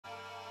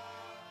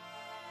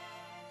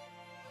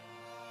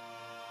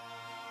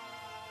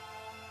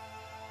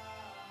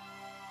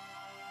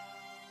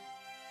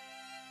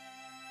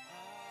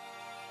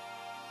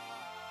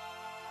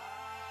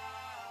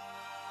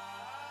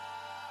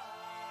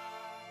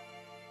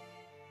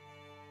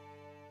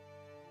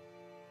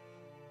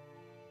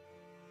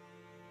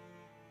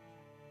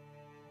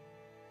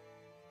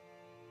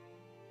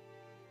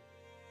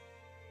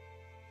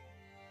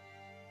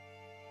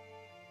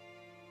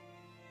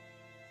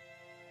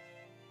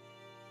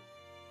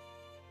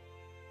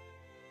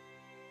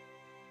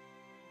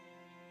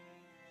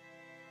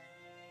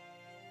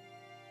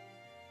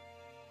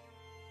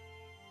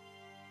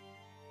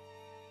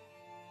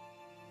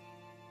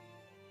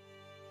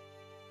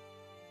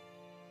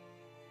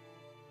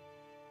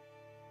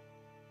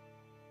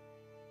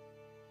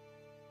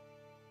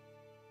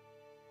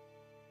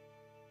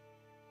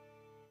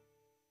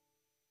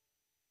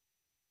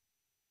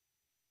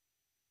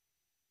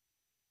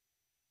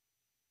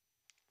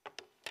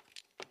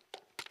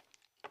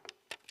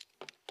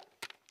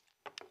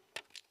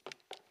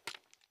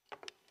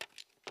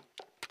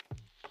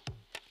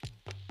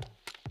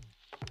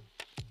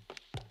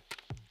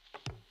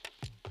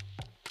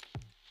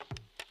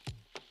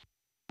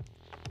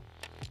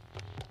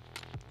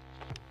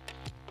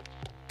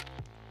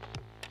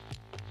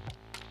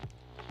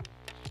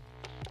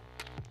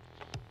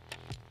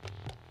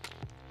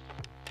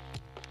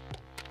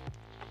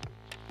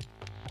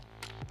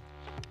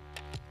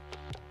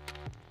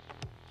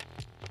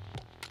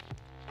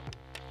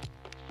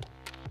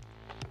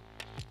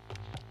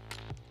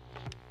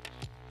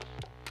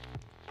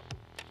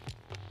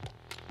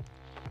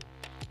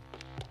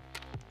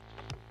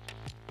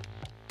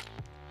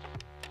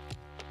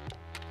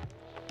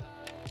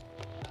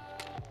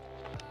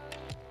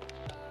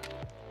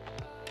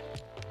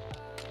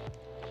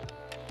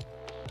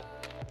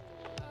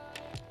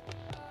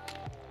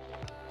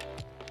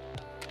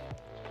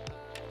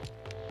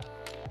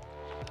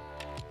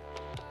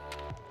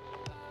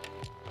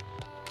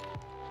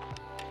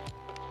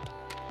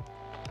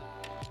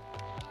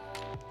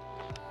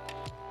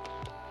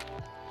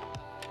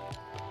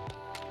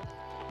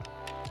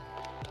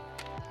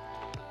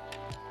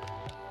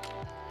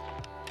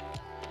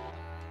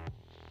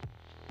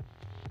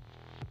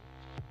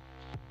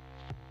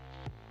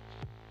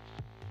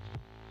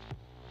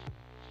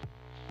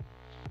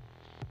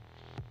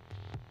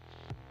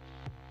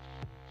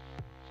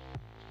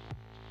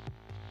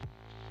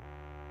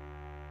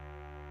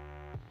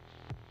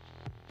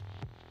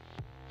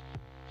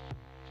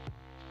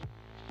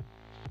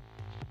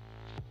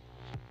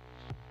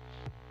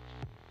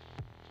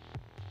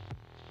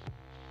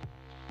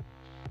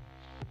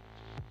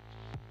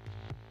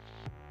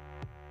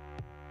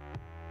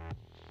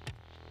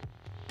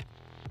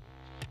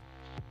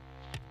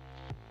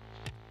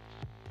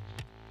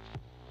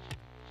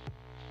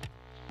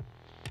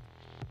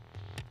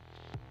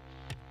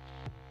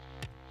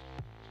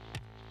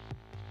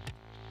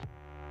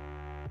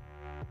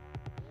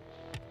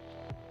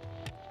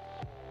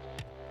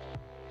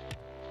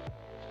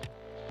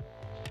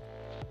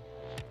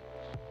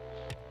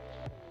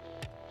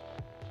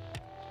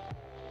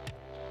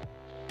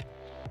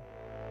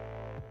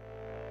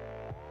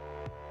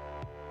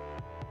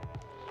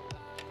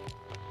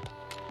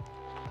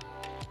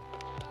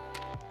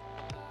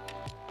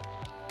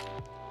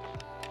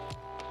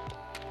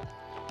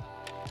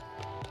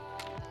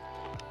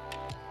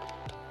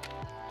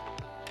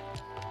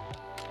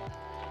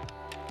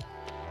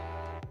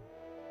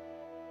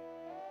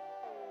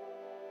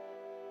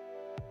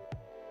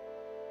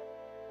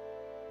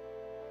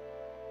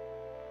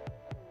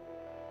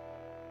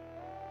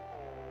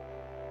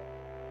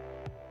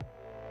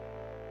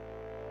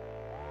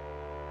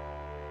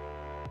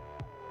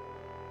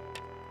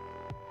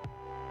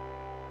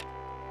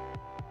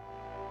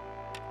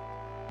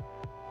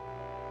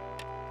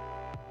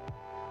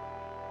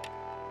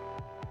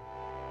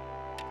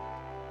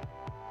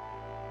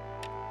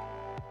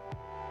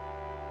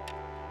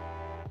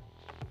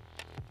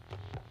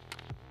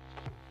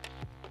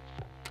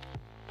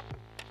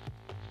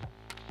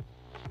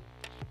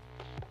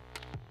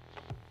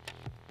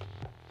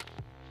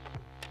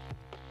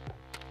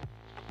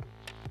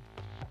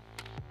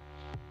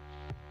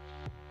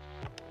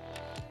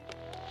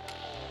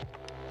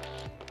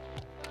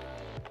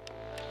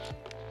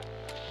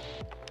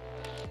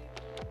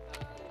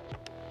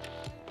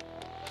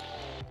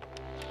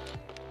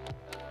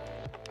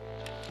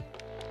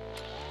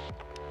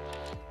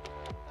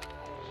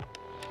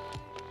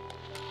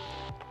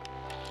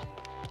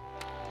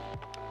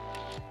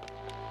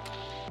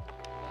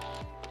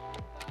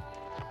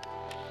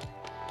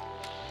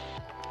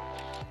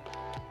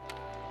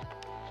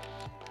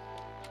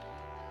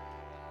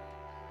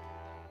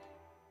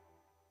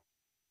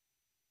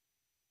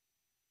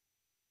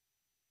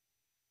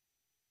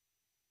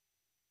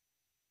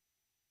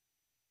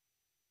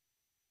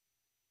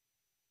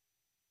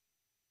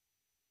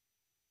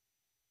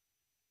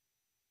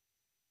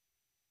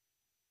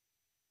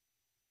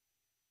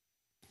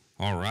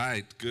All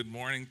right. Good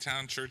morning,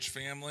 Town Church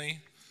family.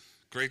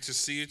 Great to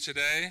see you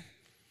today.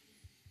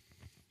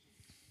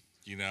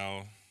 You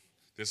know,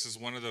 this is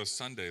one of those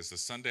Sundays, the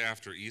Sunday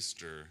after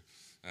Easter.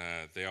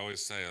 They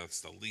always say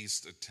it's the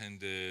least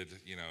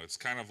attended. You know, it's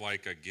kind of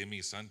like a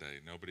gimme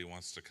Sunday. Nobody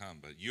wants to come,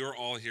 but you're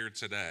all here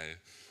today,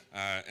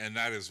 and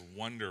that is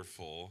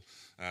wonderful.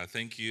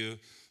 Thank you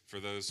for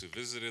those who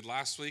visited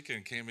last week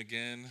and came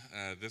again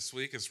this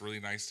week. It's really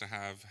nice to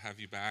have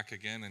you back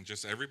again, and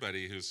just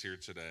everybody who's here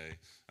today.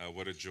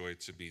 What a joy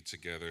to be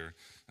together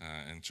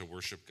and to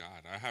worship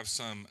God. I have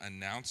some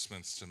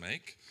announcements to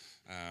make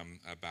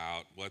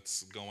about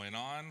what's going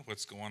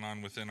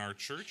on within our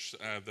church.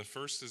 The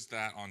first is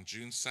that on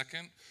June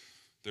 2nd,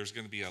 there's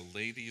going to be a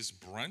ladies'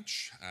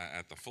 brunch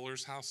at the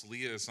Fuller's house.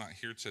 Leah is not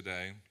here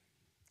today,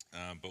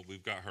 but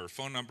we've got her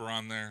phone number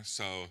on there,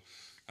 so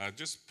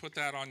just put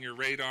that on your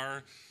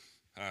radar.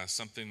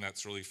 Something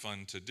that's really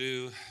fun to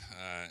do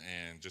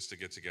and just to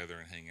get together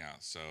and hang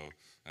out. So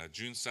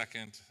June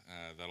 2nd,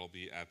 that'll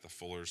be at the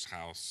Fuller's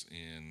house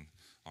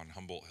on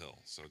Humboldt Hill,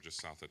 so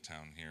just south of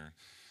town here.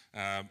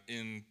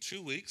 In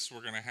 2 weeks,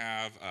 we're going to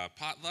have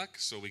potluck,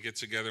 so we get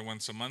together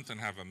once a month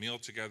and have a meal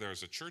together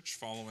as a church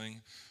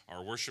following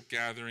our worship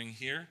gathering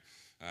here.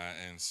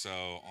 And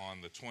so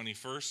on the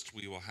 21st,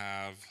 we will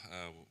have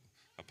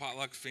a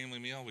potluck family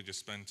meal. We just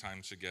spend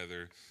time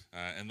together,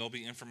 and there'll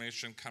be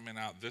information coming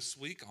out this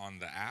week on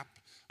the app,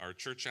 our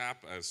church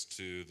app, as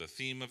to the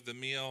theme of the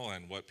meal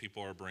and what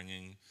people are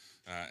bringing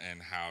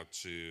and how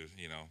to,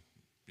 you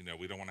know,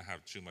 we don't want to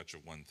have too much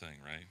of one thing,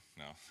 right?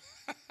 No.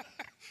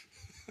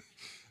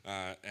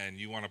 And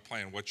you want to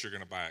plan what you're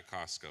going to buy at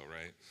Costco,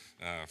 right,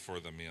 for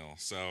the meal.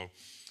 So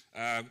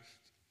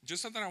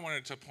just something I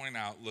wanted to point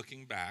out,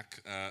 looking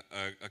back,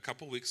 a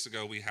couple weeks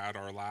ago we had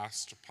our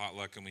last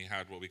potluck, and we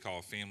had what we call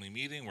a family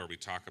meeting where we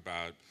talk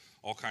about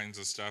all kinds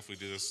of stuff. We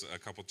do this a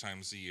couple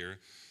times a year.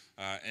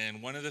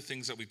 And one of the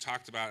things that we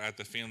talked about at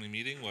the family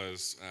meeting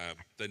was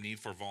the need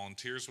for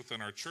volunteers within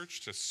our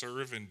church to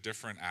serve in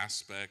different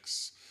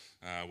aspects,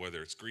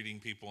 whether it's greeting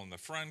people in the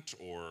front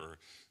or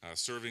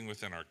serving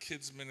within our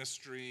kids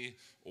ministry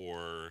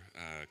or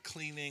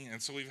cleaning. And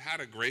so we've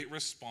had a great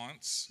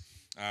response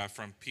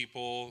from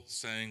people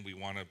saying we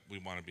want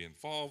to be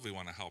involved, we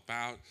want to help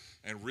out,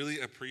 and really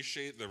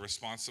appreciate the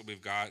response that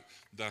we've got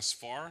thus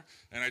far.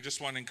 And I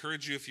just want to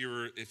encourage you,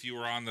 if you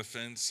were on the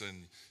fence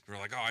and you were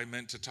like, oh, I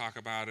meant to talk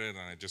about it and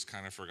I just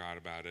kind of forgot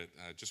about it,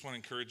 just want to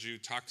encourage you,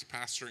 talk to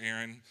Pastor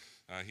Aaron.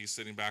 He's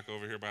sitting back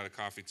over here by the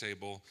coffee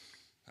table.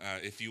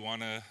 If you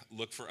want to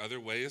look for other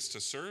ways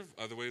to serve,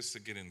 other ways to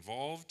get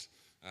involved,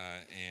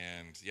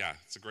 and yeah,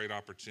 it's a great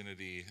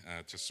opportunity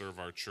to serve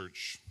our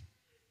church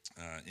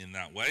in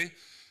that way.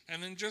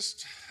 And then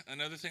just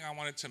another thing I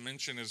wanted to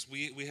mention is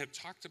we had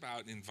talked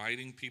about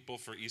inviting people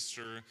for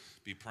Easter,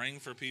 be praying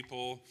for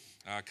people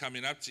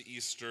coming up to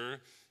Easter.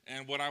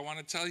 And what I want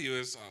to tell you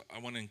is I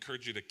want to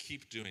encourage you to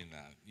keep doing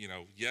that. You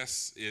know,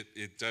 yes,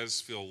 it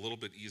does feel a little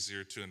bit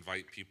easier to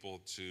invite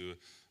people to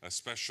a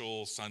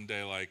special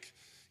Sunday like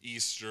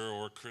Easter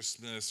or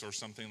Christmas or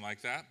something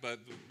like that.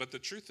 But the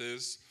truth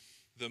is,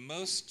 the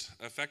most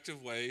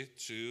effective way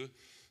to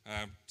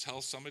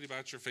tell somebody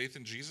about your faith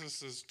in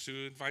Jesus is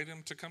to invite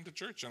them to come to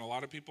church. And a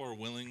lot of people are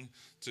willing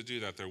to do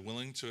that. They're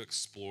willing to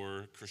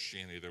explore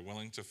Christianity. They're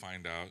willing to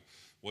find out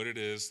what it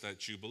is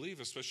that you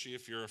believe, especially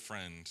if you're a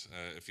friend,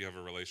 if you have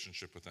a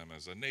relationship with them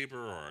as a neighbor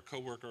or a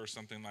coworker or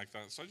something like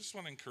that. So I just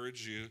want to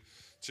encourage you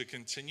to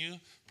continue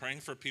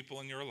praying for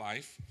people in your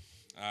life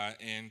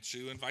and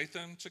to invite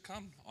them to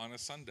come on a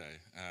Sunday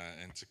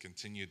and to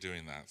continue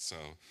doing that. So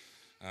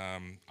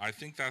I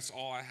think that's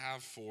all I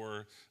have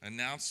for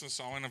announcements.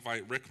 So I want to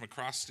invite Rick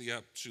McCrosty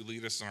up to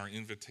lead us in our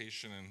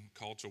invitation and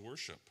call to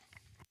worship.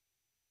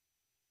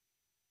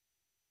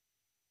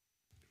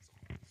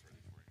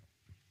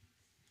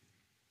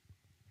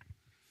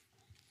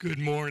 Good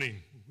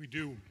morning. We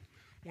do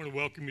want to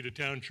welcome you to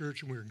Town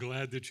Church, and we're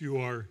glad that you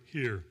are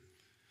here.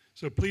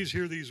 So please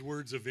hear these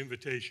words of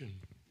invitation.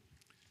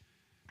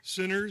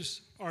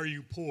 Sinners, are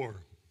you poor?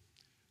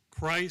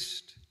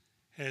 Christ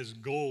has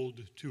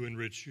gold to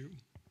enrich you.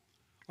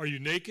 Are you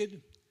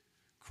naked?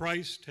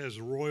 Christ has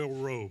royal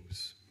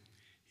robes.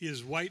 He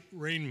has white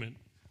raiment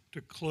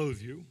to clothe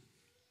you.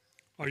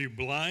 Are you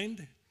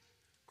blind?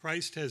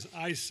 Christ has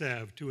eye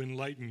salve to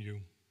enlighten you.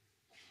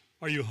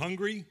 Are you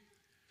hungry?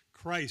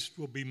 Christ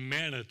will be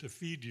manna to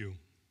feed you.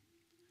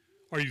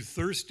 Are you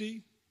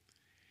thirsty?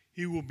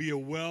 He will be a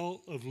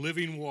well of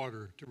living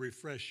water to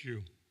refresh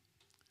you.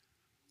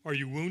 Are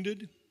you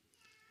wounded?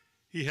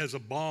 He has a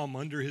balm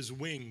under his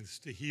wings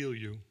to heal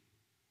you.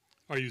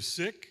 Are you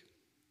sick?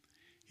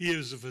 He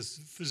is a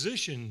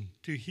physician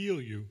to heal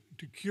you,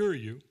 to cure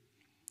you.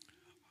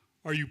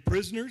 Are you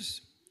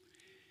prisoners?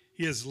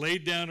 He has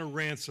laid down a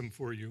ransom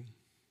for you.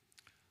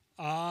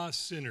 Ah,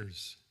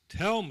 sinners,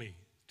 tell me,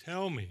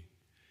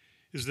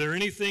 is there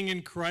anything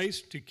in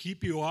Christ to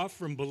keep you off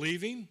from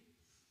believing?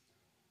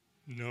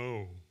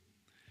 No.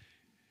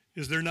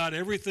 Is there not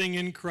everything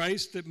in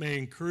Christ that may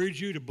encourage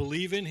you to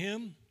believe in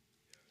him?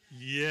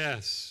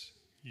 Yes.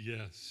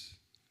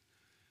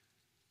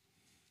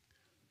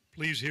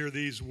 Please hear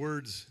these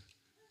words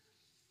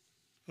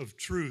of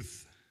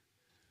truth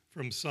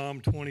from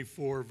Psalm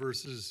 24,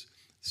 verses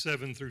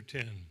 7 through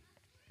 10.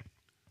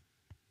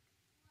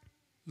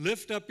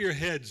 Lift up your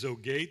heads, O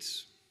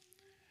gates,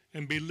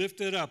 and be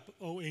lifted up,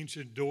 O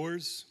ancient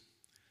doors,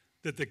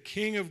 that the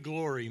King of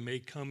glory may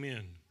come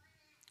in.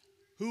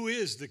 Who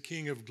is the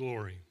King of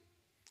glory?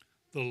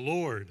 The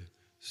Lord,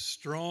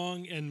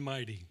 strong and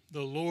mighty,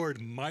 the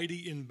Lord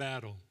mighty in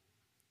battle.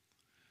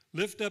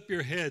 Lift up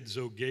your heads,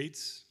 O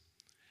gates,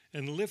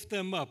 and lift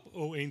them up,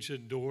 O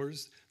ancient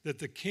doors, that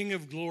the King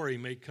of glory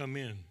may come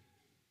in.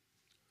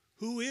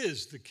 Who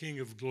is the King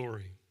of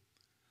glory?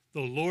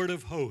 The Lord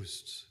of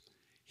hosts.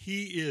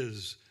 He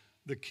is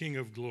the King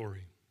of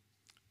glory.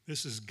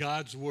 This is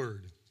God's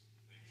word.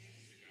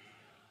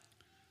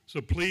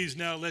 So please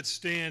now let's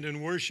stand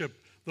and worship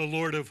the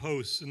Lord of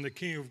hosts and the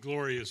King of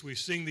glory as we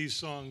sing these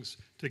songs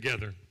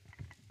together.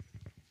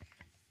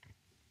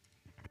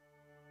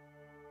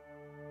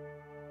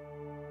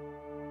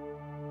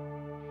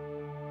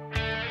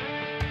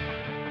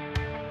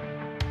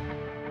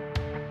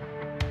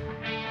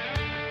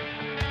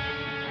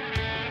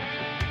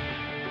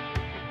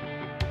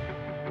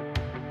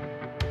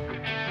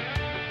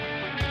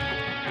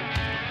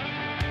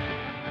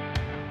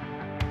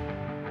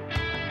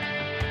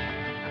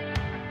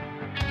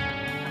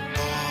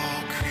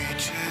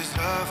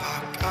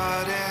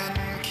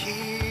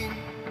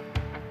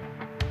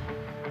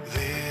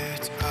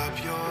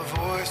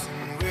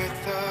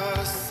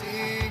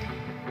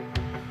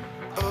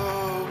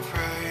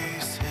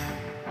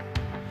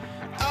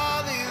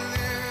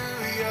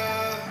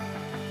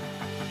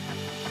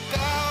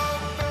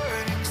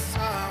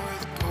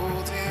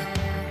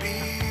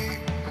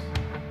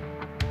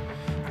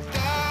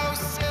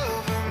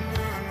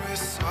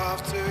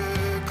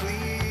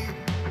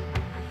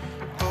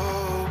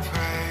 Oh,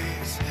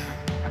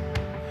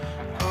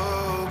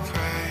 praise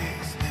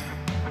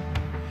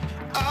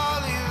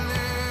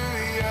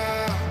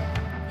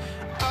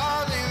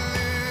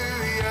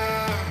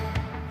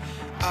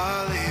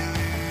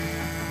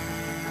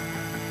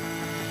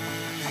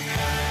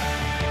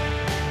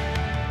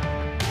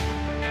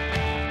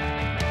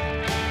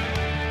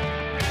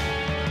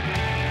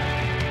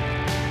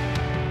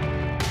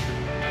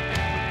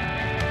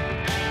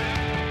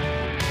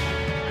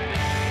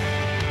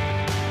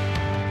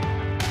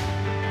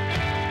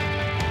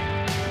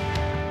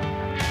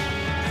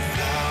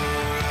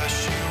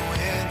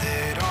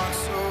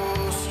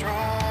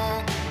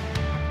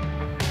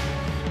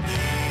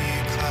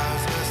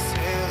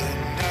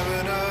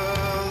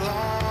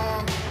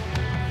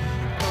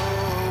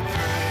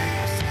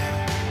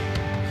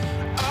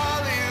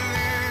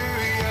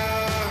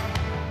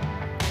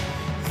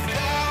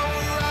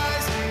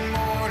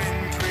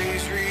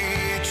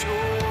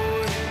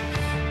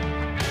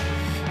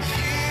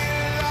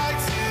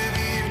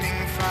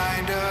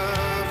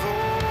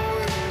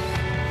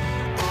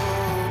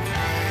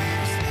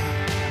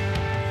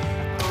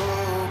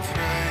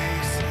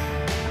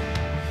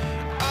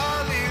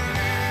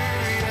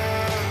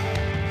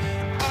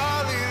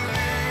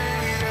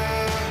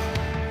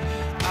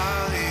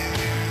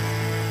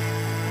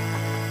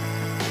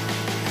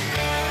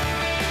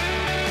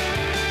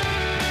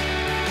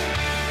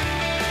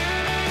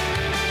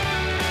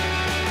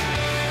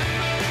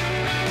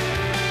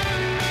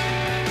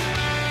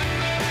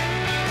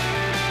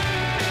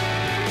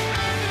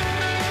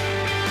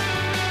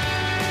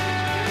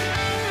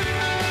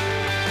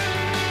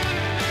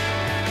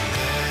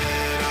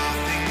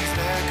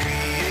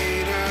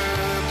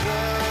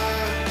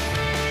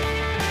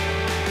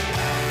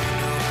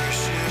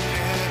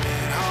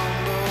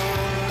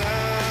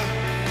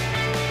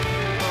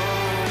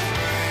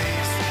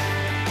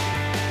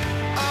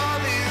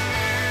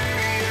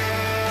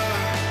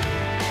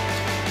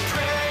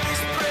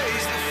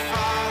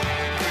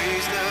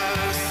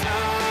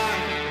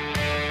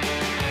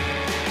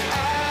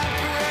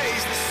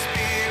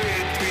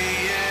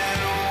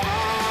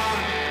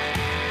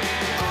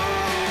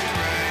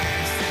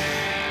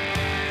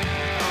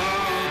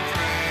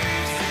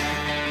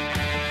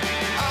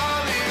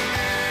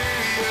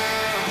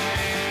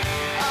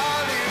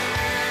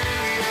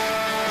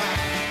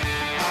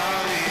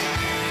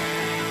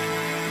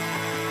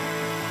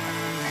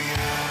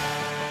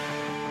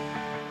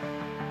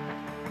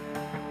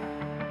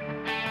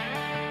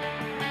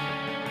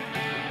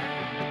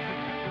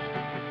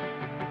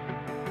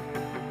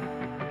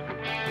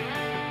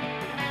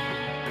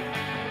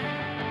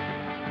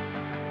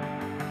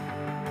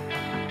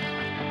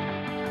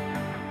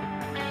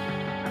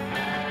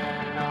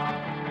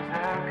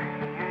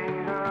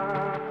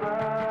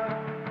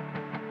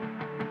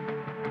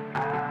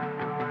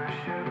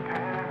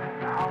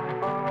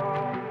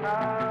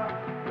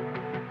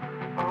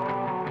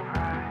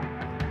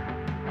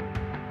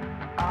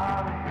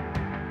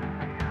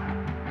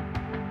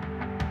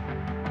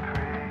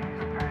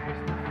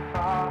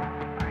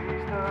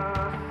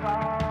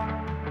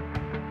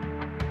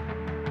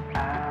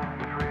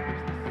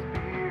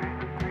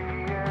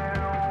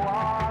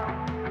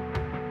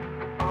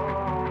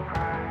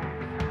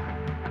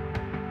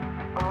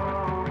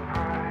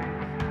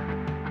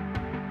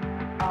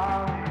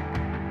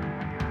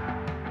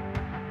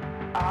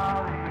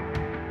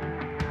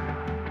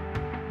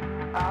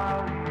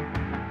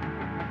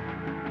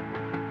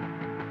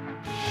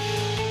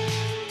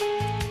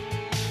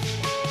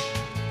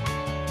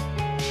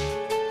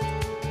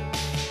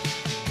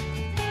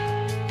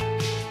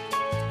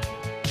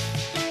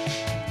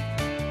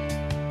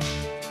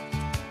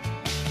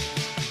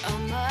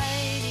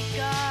Almighty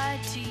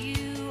God, to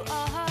you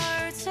our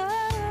hearts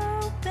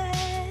are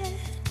open.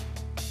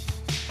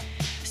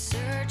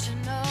 Search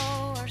and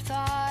know our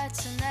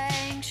thoughts and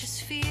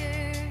anxious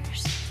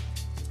fears.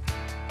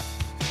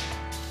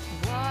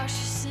 Wash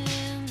us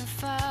in the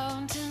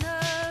fountain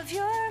of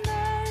your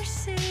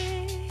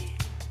mercy.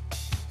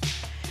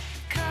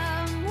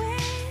 Come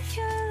with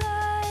your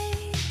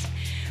light.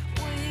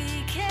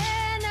 We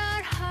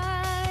cannot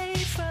hide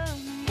from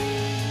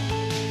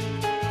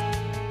you.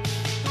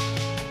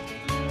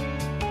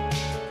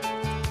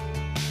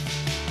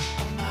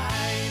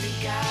 Almighty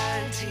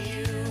God, to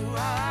you our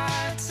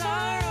hearts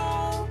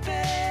are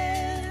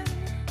open.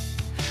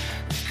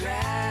 With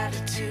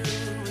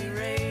gratitude we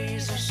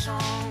raise our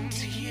song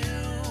to you.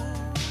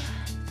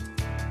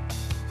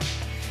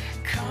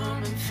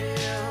 Come and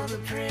fill the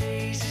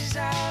praises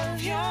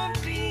of your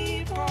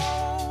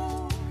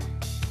people.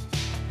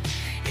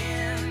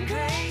 In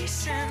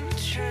grace and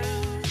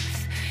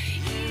truth,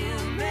 you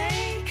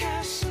make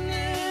us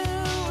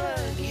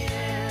new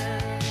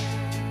again.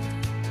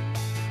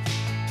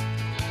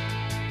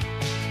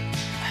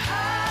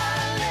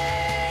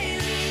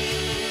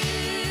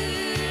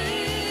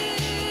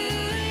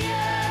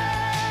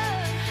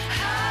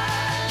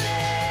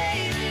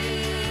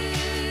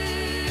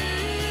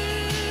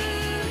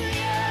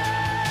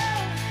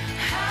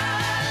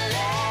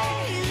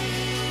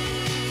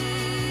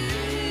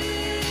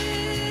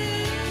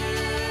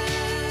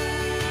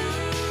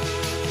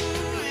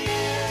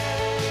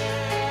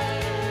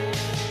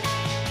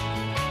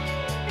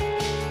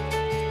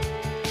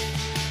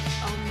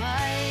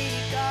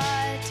 Almighty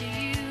God, to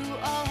you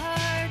all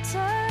hearts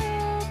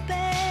are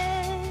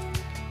open.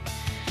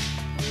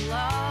 We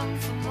long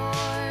for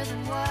more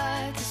than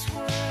what this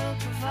world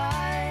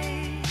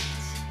provides.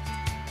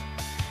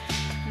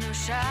 No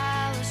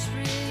shallow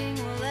spring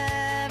will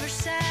ever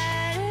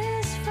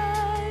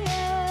satisfy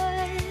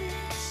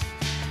us.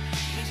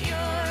 But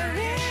your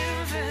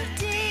river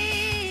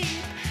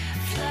deep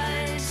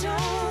floods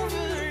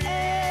over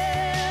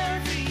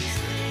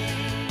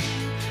everything.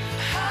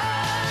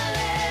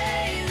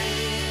 Hallelujah.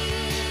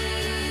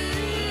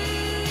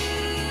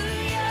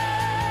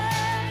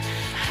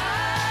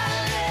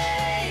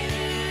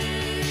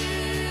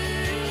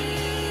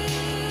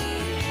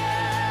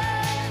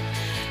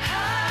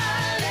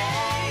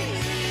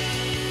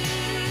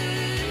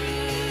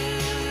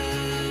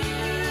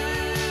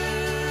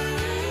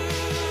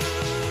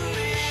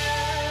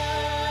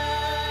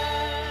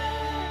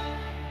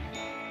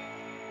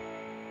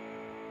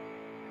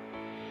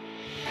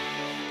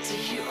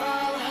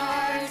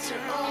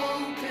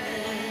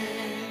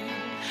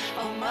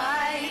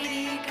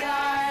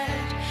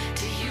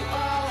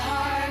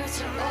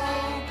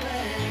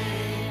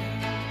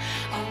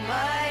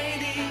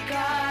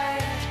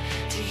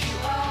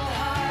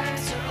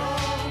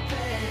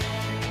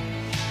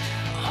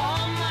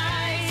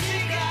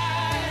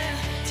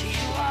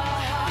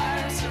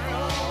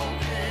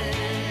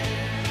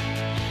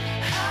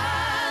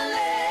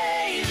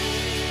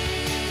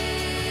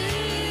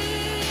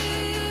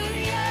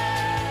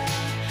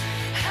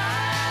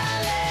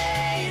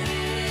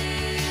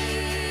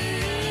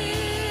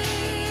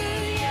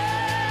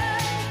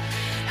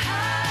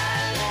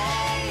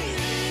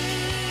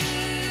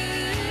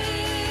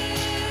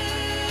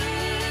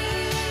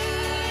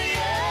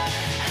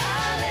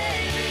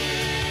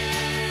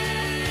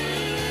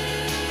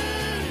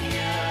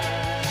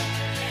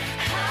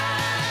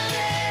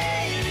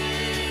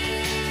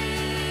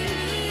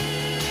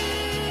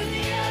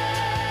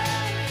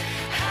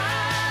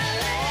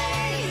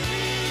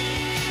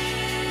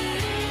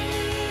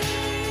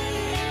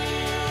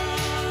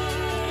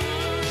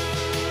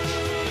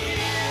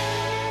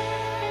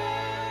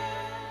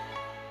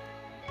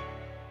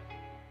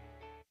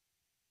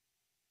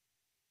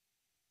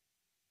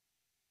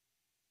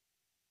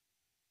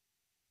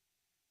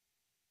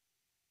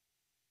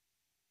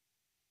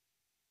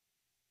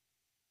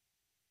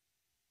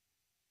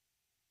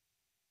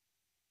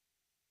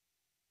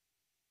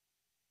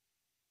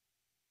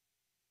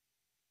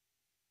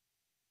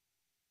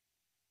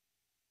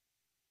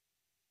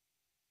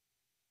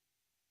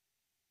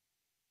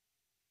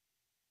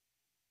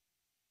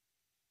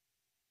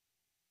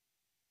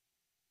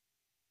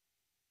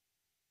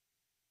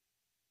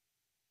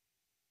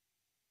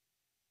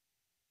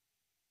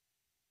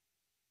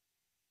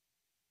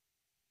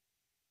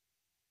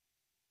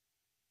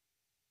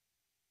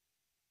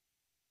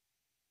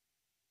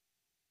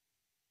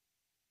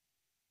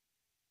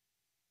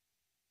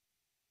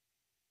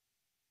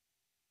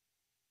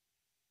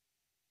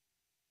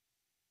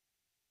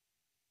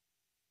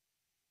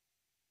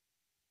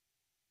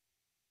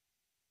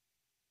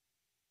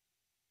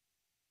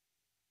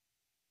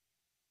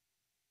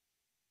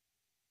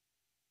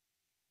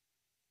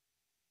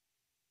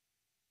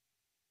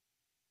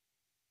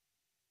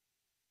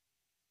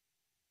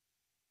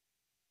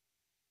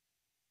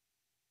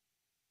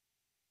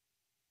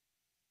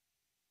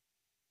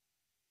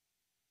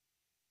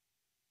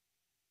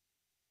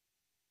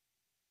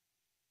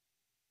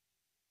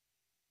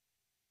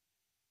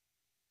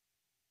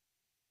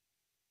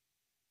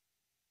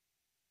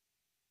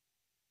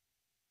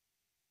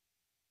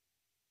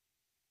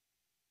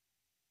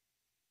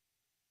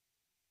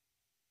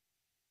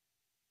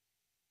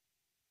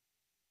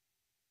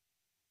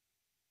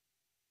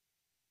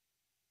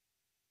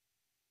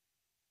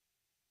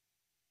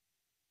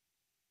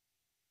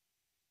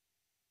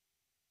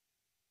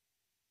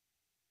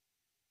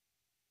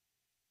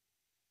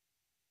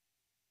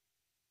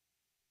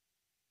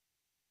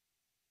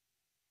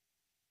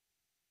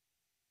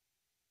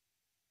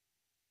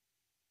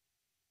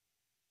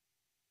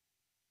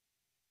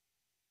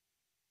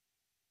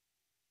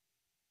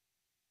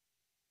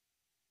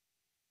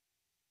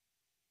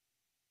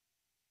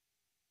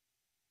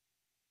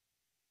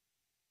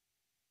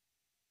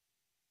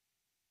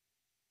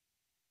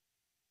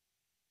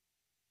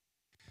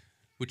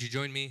 Would you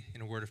join me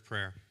in a word of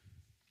prayer?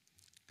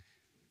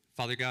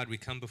 Father God, we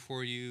come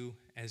before you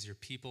as your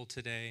people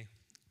today,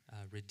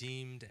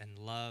 redeemed and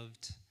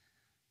loved.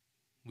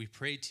 We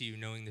pray to you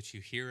knowing that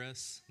you hear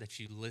us, that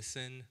you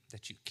listen,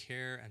 that you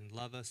care and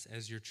love us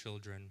as your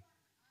children.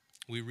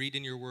 We read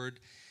in your word,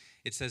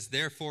 it says,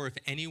 "Therefore, if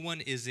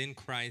anyone is in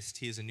Christ,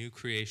 he is a new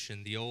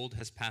creation. The old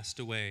has passed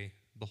away.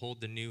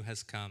 Behold, the new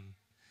has come.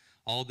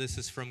 All this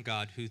is from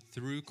God, who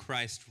through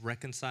Christ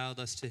reconciled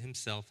us to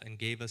himself and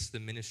gave us the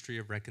ministry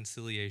of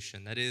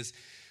reconciliation." That is,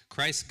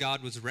 Christ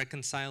God was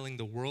reconciling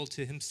the world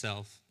to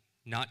himself,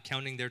 not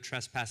counting their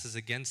trespasses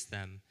against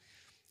them,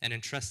 and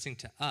entrusting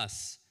to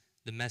us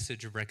the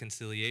message of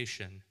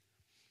reconciliation.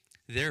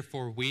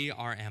 Therefore, we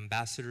are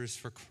ambassadors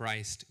for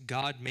Christ,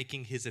 God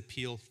making his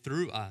appeal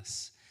through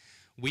us.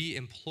 We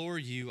implore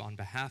you on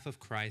behalf of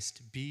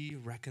Christ, be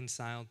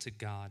reconciled to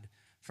God.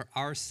 For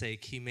our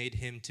sake, he made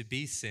him to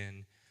be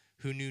sin,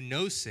 who knew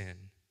no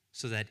sin,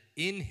 so that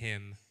in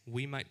him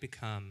we might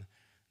become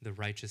the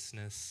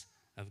righteousness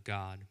of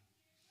God.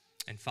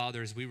 And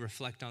Father, as we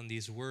reflect on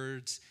these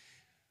words,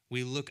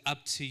 we look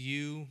up to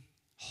you,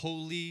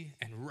 holy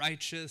and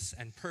righteous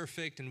and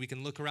perfect, and we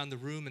can look around the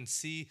room and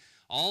see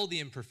all the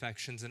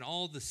imperfections and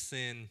all the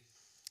sin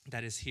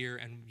that is here,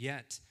 and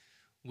yet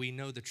we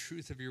know the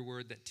truth of your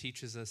word that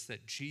teaches us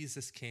that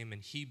Jesus came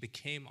and he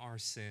became our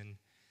sin,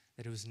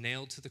 that it was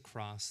nailed to the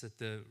cross, that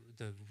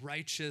the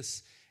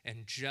righteous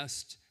and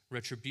just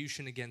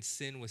retribution against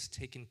sin was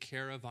taken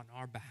care of on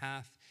our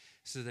behalf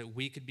so that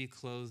we could be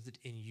clothed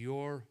in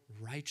your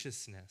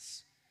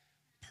righteousness,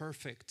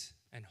 perfect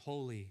and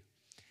holy.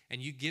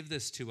 And you give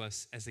this to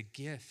us as a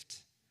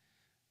gift.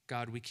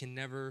 God, we can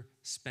never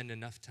spend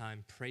enough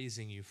time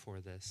praising you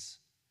for this.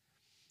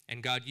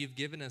 And God, you've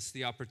given us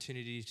the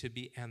opportunity to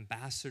be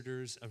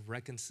ambassadors of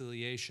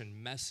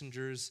reconciliation,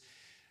 messengers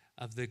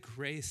of the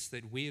grace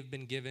that we have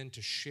been given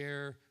to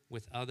share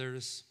with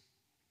others.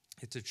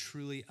 It's a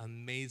truly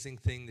amazing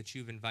thing that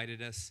you've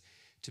invited us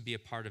to be a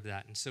part of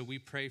that. And so we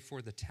pray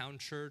for the town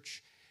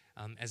church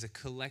as a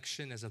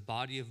collection, as a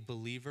body of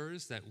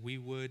believers, that we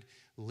would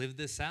live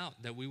this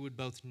out, that we would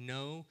both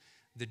know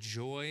the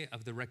joy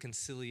of the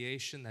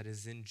reconciliation that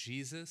is in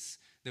Jesus,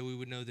 that we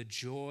would know the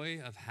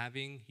joy of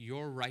having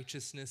your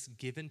righteousness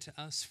given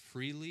to us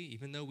freely,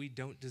 even though we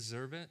don't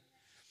deserve it,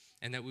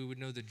 and that we would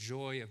know the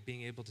joy of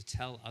being able to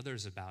tell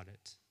others about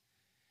it.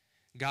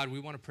 God, we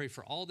want to pray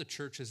for all the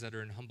churches that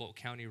are in Humboldt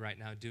County right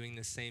now doing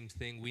the same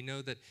thing. We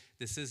know that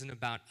this isn't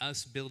about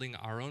us building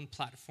our own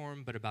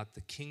platform, but about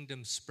the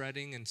kingdom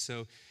spreading. And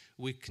so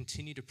we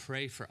continue to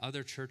pray for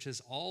other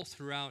churches all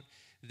throughout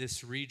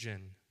this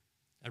region,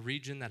 a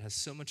region that has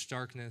so much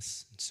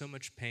darkness and so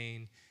much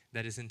pain,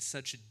 that is in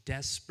such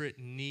desperate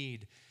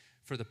need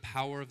for the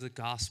power of the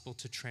gospel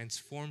to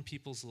transform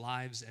people's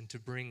lives and to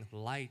bring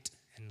light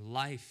and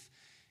life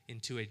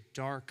into a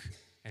dark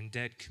and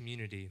dead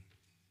community.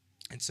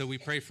 And so we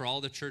pray for all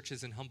the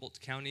churches in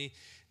Humboldt County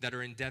that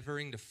are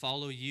endeavoring to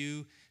follow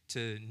you,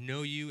 to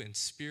know you in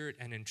spirit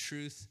and in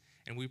truth.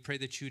 And we pray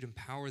that you'd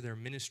empower their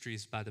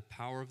ministries by the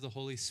power of the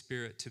Holy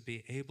Spirit to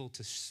be able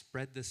to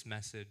spread this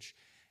message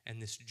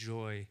and this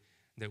joy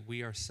that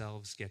we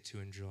ourselves get to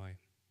enjoy.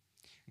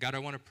 God, I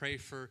want to pray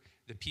for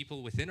the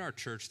people within our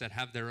church that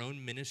have their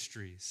own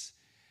ministries.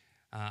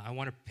 I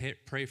want to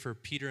pray for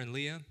Peter and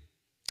Leah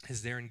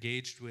as they're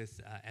engaged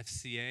with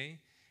FCA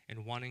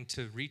and wanting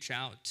to reach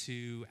out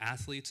to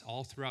athletes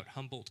all throughout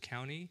Humboldt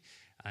County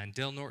and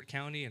Del Norte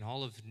County and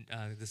all of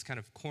this kind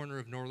of corner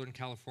of Northern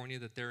California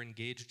that they're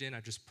engaged in.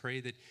 I just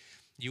pray that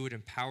you would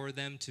empower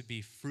them to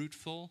be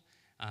fruitful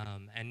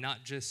and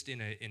not just in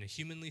a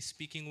humanly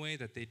speaking way,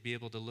 that they'd be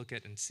able to look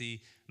at and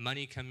see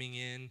money coming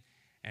in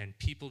and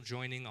people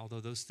joining, although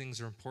those things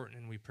are important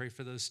and we pray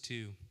for those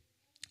too,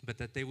 but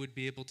that they would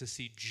be able to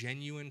see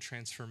genuine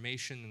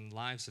transformation in the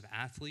lives of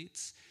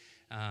athletes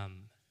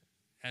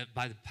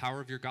by the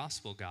power of your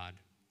gospel, God,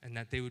 and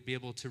that they would be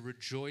able to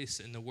rejoice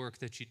in the work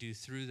that you do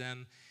through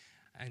them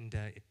and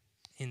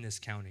in this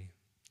county.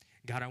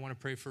 God, I want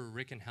to pray for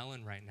Rick and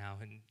Helen right now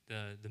and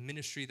the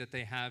ministry that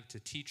they have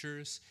to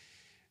teachers.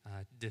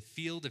 The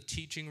field of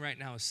teaching right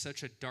now is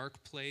such a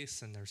dark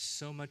place, and there's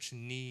so much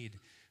need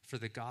for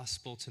the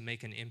gospel to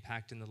make an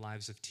impact in the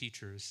lives of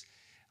teachers.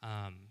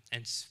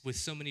 And with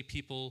so many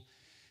people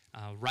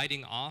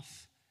writing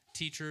off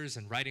teachers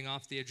and writing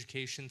off the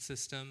education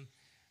system,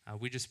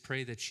 we just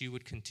pray that you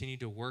would continue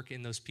to work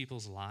in those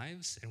people's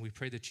lives, and we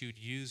pray that you would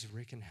use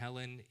Rick and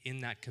Helen in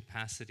that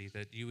capacity,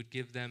 that you would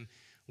give them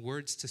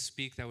words to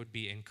speak that would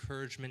be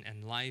encouragement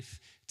and life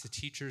to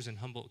teachers in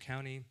Humboldt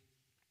County,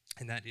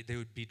 and that they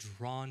would be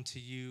drawn to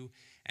you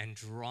and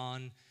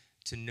drawn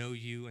to know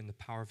you and the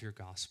power of your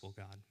gospel,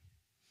 God.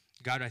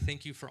 God, I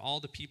thank you for all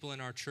the people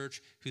in our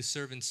church who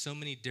serve in so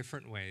many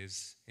different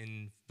ways,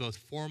 in both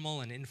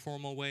formal and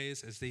informal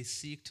ways, as they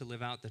seek to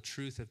live out the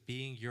truth of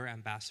being your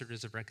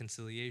ambassadors of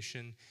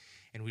reconciliation.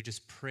 And we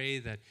just pray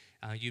that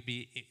you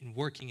be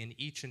working in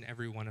each and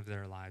every one of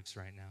their lives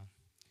right now.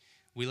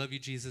 We love you,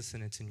 Jesus,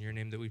 and it's in your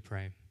name that we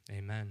pray.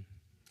 Amen.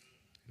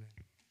 Amen.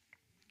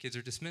 Kids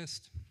are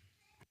dismissed.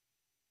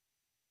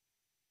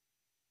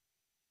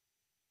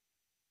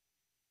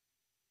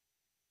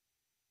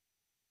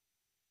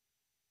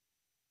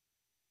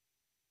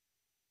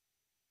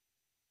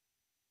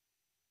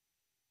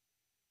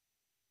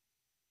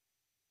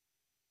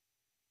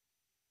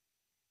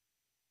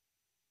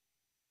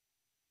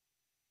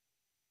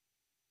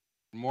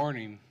 Good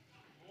morning.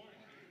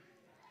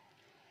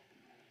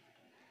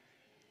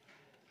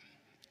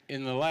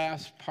 In the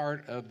last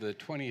part of the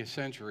 20th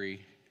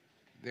century,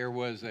 there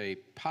was a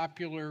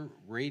popular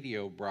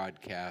radio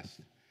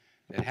broadcast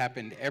that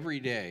happened every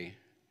day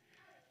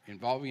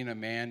involving a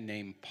man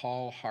named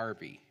Paul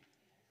Harvey.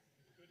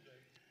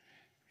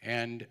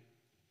 And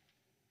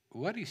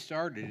what he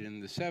started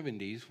in the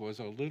 70s was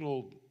a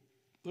little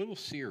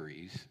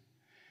series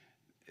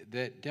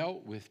that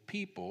dealt with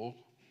people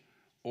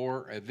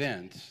or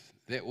events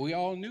that we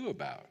all knew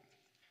about.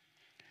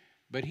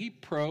 But he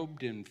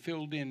probed and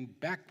filled in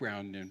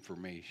background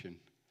information,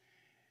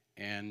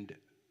 and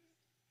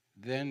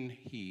then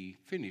he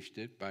finished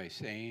it by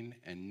saying,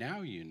 and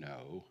now you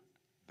know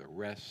the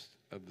rest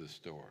of the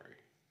story.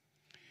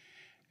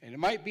 And it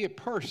might be a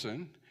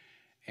person,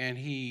 and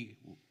he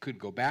could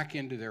go back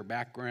into their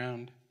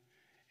background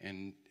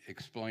and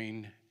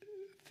explain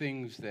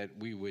things that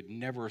we would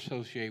never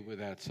associate with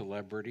that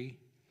celebrity.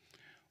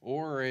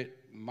 Or it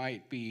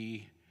might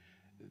be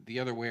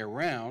the other way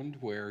around,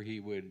 where he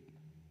would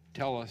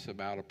tell us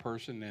about a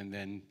person and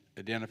then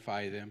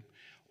identify them.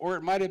 Or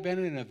it might have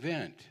been an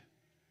event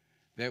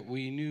that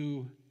we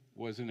knew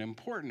was an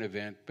important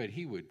event, but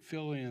he would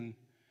fill in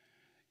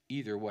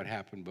either what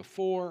happened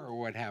before or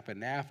what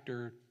happened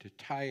after to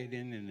tie it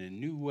in a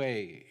new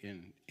way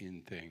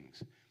in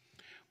things.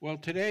 Well,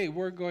 today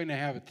we're going to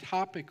have a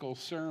topical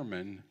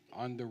sermon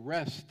on the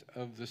rest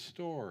of the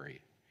story.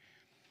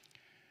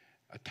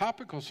 A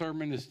topical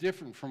sermon is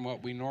different from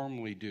what we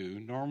normally do.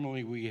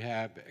 Normally we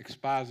have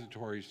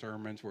expository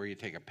sermons where you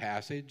take a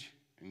passage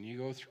and you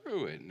go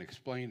through it and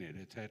explain it,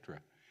 etc.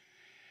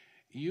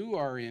 You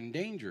are in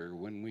danger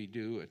when we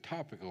do a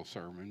topical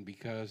sermon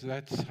because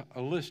that's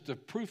a list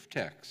of proof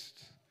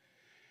texts.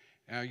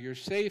 Now, you're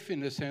safe in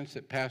the sense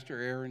that Pastor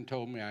Aaron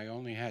told me I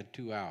only had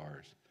 2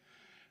 hours.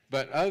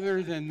 But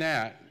other than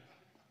that,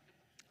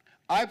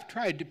 I've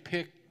tried to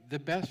pick the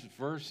best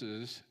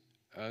verses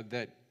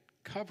that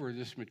cover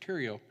this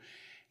material,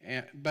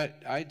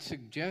 but I'd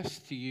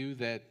suggest to you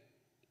that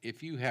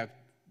if you have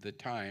the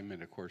time,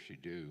 and of course you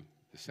do,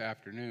 this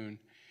afternoon,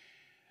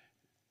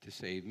 to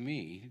save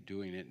me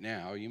doing it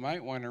now, you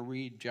might want to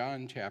read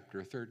John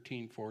chapter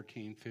 13,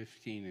 14,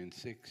 15, and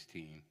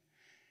 16,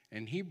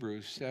 and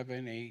Hebrews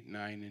 7, 8,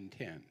 9, and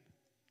 10.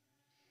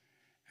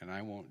 And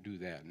I won't do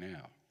that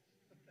now.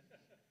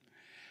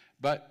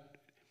 But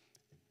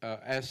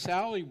as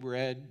Sally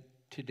read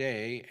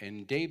today,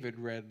 and David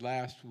read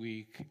last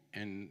week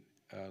and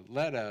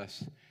led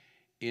us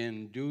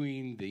in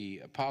doing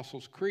the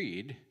Apostles'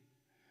 Creed,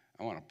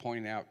 I want to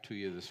point out to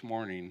you this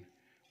morning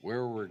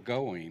where we're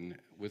going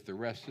with the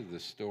rest of the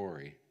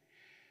story.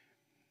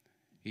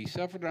 He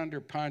suffered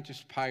under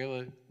Pontius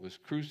Pilate, was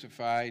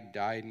crucified,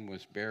 died, and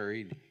was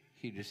buried.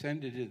 He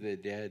descended to the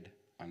dead.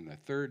 On the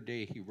third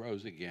day, he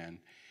rose again.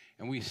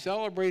 And we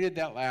celebrated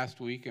that last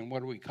week, and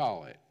what do we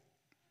call it?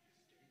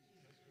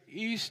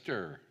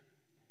 Easter.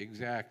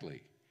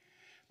 Exactly.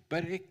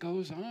 But it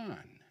goes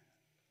on.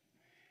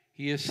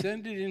 He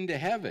ascended into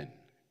heaven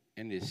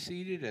and is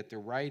seated at the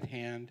right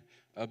hand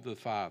of the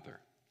Father.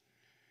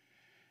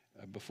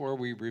 Before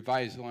we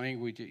revised the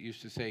language, it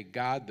used to say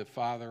God the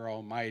Father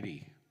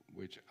Almighty,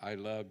 which I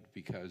loved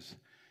because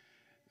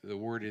the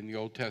word in the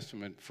Old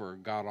Testament for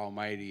God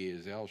Almighty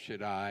is El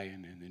Shaddai,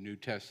 and in the New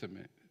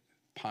Testament,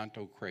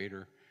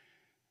 Pantocrator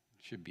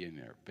should be in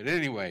there. But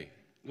anyway,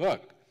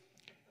 look,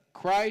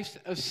 Christ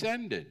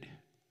ascended.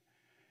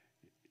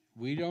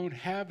 We don't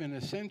have an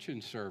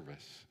ascension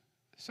service.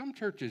 Some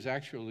churches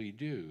actually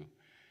do.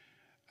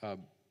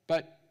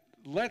 But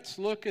let's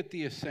look at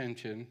the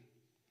ascension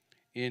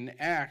in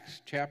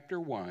Acts chapter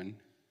 1,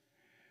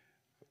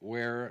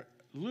 where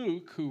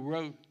Luke, who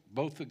wrote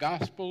both the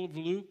Gospel of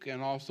Luke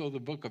and also the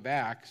book of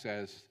Acts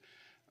as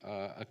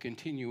a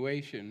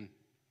continuation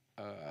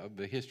of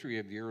the history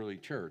of the early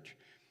church,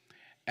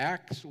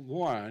 Acts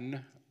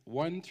 1,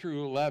 1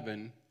 through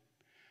 11,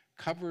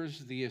 covers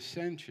the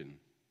ascension.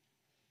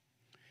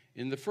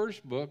 In the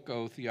first book,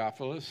 O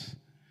Theophilus,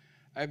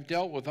 I've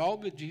dealt with all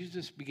that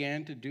Jesus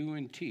began to do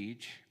and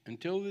teach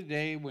until the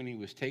day when he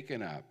was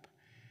taken up,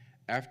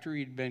 after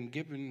he'd been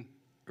given,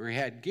 or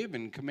had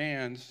given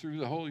commands through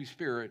the Holy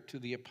Spirit to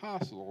the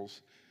apostles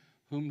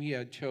whom he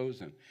had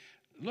chosen.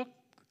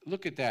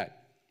 Look at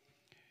that.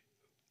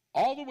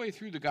 All the way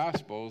through the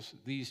Gospels,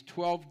 these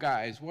 12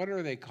 guys, what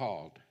are they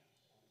called?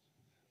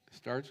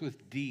 Starts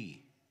with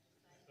D.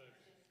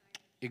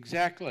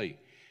 Exactly.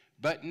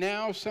 But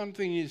now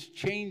something is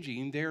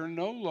changing. They're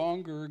no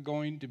longer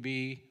going to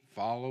be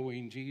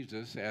following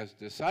Jesus as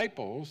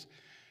disciples.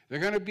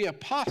 They're going to be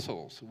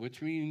apostles,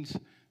 which means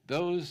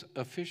those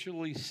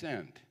officially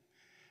sent.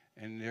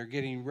 And they're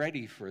getting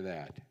ready for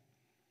that.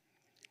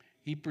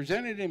 He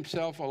presented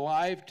himself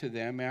alive to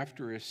them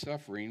after his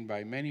suffering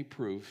by many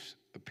proofs,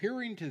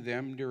 appearing to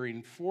them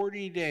during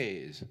 40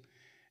 days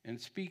and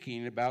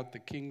speaking about the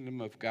kingdom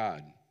of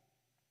God.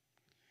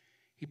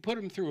 He put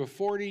them through a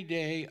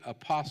 40-day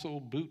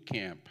apostle boot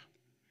camp.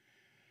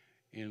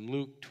 In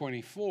Luke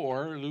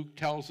 24, Luke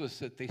tells us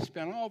that they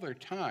spent all their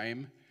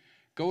time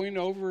going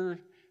over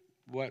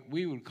what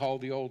we would call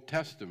the Old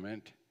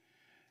Testament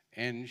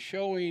and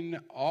showing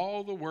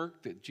all the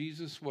work that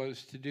Jesus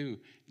was to do.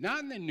 Not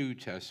in the New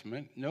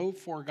Testament, no,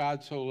 for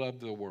God so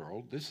loved the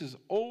world. This is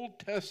Old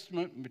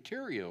Testament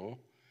material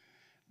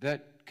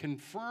that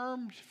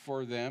confirmed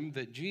for them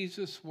that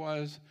Jesus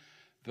was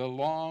the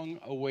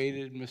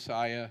long-awaited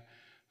Messiah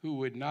who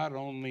would not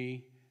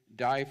only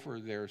die for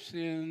their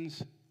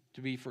sins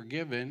to be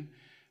forgiven,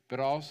 but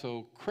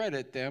also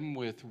credit them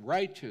with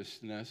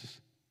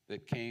righteousness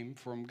that came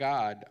from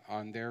God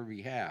on their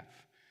behalf.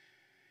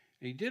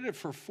 He did it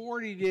for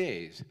 40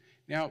 days.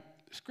 Now,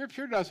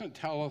 Scripture doesn't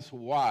tell us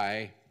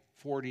why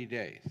 40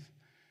 days,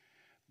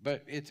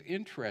 but it's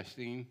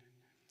interesting.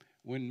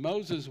 When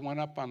Moses went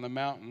up on the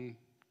mountain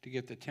to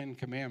get the 10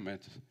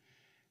 Commandments,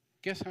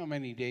 guess how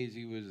many days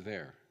he was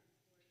there?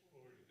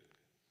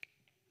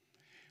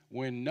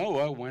 When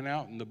Noah went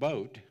out in the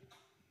boat,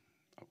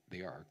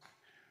 the ark,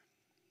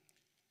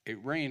 it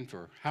rained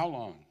for how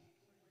long?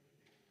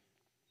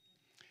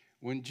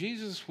 When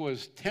Jesus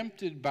was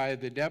tempted by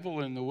the devil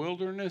in the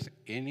wilderness,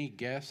 any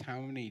guess how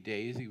many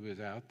days he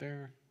was out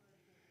there?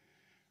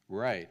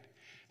 Right.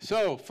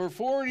 So for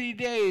 40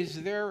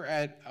 days they're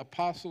at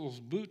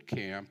Apostles' Boot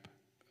Camp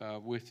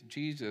with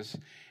Jesus,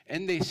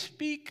 and they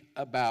speak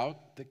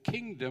about the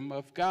kingdom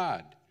of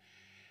God.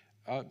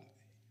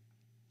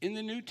 In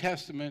the New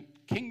Testament,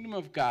 kingdom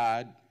of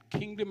God,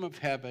 kingdom of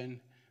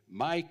heaven,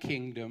 my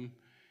kingdom,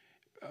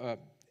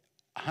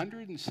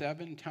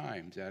 107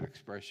 times that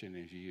expression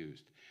is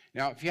used.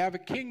 Now, if you have a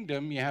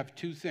kingdom, you have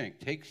two things.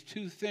 It takes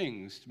two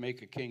things to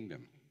make a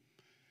kingdom.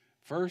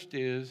 First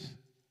is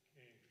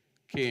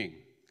king.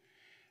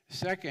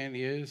 Second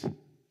is subjects.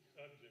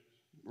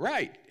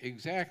 Right,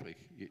 exactly.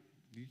 You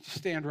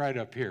stand right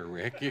up here,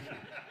 Rick. You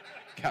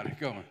got it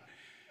going.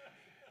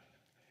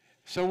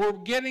 So we're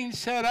getting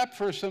set up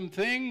for some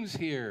things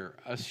here.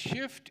 A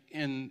shift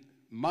in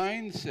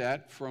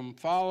mindset from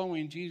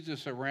following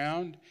Jesus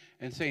around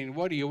and saying,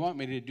 what do you want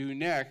me to do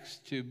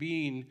next, to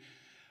being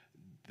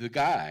the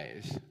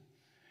guys,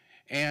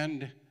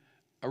 and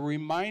a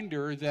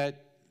reminder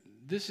that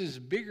this is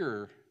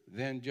bigger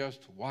than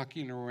just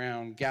walking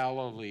around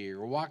Galilee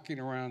or walking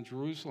around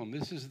Jerusalem.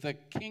 This is the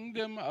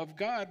kingdom of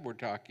God we're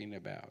talking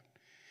about.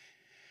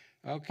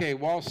 Okay,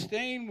 while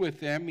staying with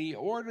them, he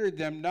ordered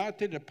them not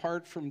to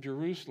depart from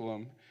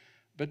Jerusalem,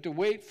 but to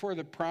wait for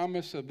the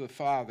promise of the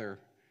Father,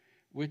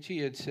 which he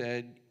had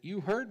said, you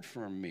heard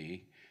from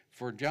me.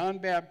 For John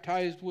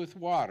baptized with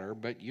water,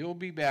 but you'll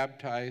be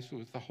baptized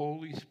with the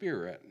Holy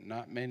Spirit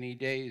not many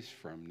days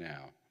from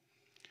now.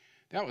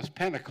 That was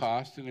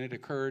Pentecost, and it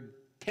occurred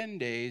 10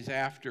 days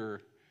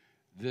after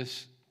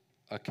this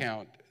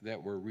account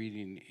that we're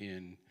reading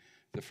in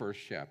the first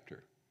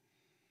chapter.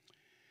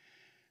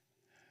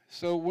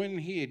 So when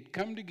he had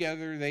come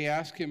together, they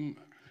asked him,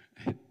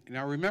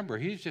 now remember,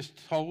 he's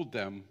just told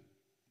them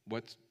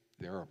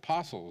they're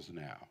apostles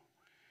now,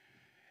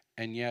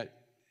 and yet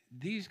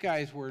these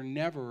guys were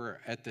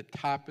never at the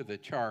top of the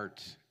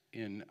charts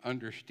in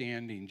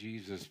understanding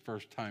Jesus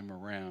first time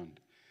around.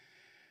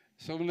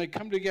 So when they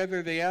come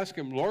together, they ask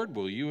him, Lord,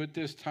 will you at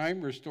this time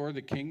restore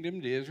the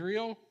kingdom to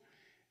Israel?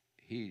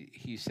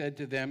 He said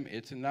to them,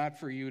 it's not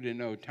for you to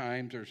know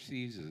times or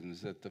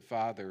seasons that the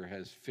Father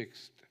has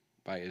fixed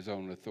by his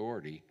own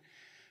authority,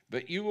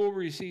 but you will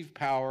receive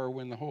power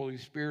when the Holy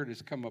Spirit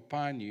has come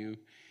upon you,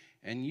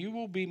 and you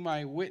will be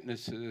my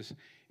witnesses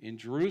in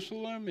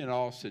Jerusalem, in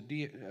all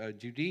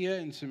Judea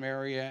and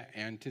Samaria,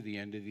 and to the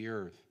end of the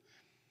earth.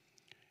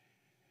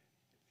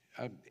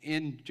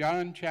 In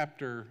John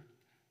chapter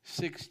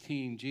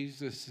 16,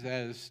 Jesus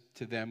says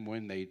to them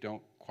when they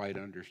don't quite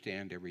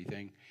understand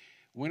everything,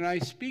 when I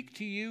speak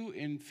to you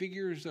in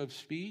figures of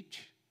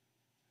speech,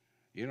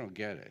 you don't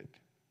get it.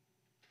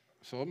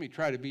 So let me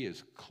try to be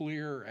as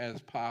clear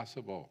as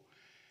possible.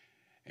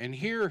 And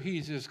here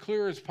he's as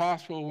clear as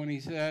possible when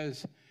he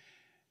says,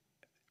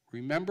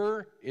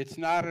 remember, it's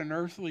not an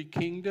earthly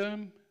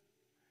kingdom.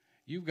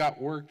 You've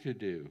got work to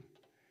do.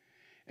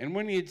 And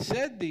when he had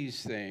said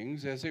these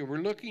things, as they were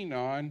looking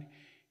on,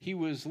 he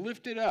was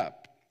lifted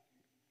up,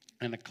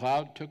 and a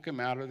cloud took him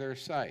out of their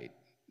sight.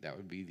 That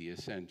would be the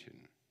ascension.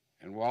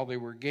 And while they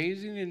were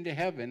gazing into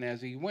heaven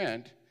as he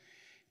went,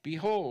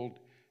 behold,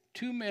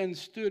 two men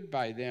stood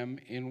by them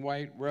in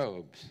white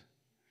robes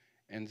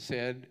and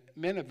said,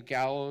 Men of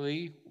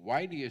Galilee,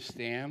 why do you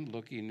stand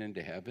looking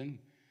into heaven?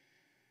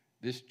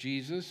 This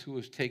Jesus who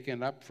was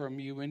taken up from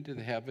you into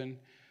the heaven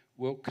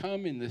will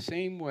come in the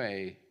same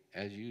way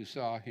as you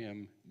saw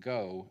him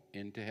go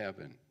into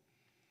heaven.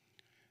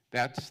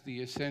 That's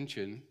the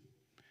ascension,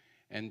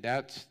 and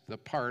that's the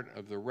part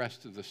of the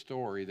rest of the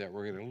story that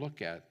we're going to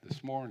look at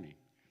this morning.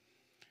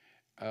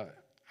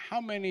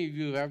 How many of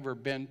you have ever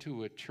been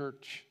to a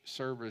church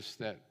service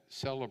that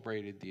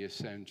celebrated the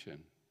ascension?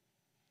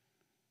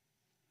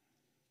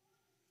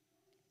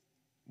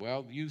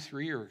 Well, you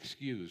three are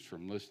excused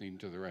from listening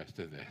to the rest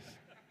of this.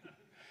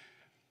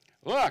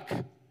 Look,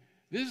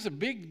 this is a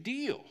big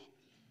deal.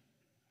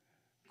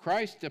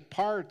 Christ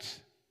departs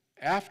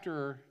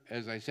after,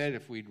 as I said,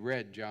 if we'd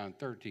read John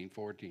 13,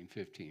 14,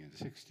 15, and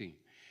 16,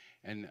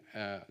 and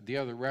the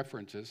other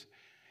references.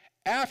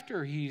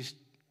 After he's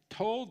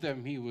told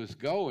them he was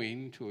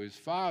going to his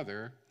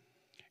Father,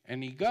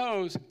 and he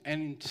goes,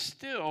 and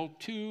still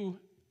two,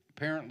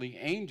 apparently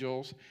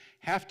angels,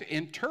 have to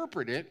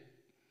interpret it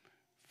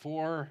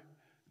for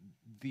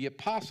the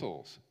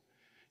apostles.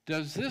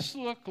 Does this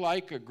look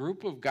like a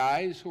group of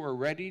guys who are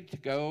ready to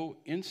go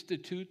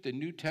institute the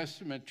New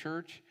Testament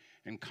church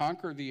and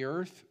conquer the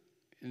earth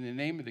in the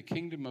name of the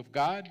kingdom of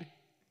God?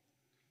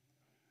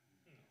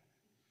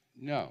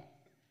 No.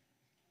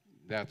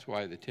 That's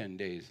why the 10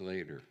 days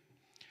later.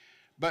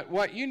 But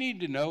what you need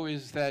to know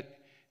is that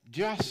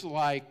just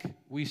like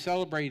we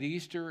celebrate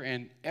Easter,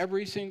 and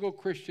every single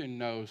Christian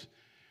knows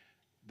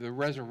the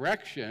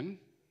resurrection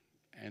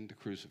and the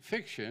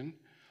crucifixion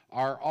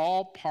are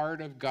all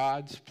part of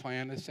God's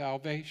plan of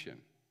salvation.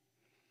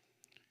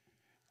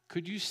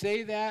 Could you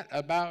say that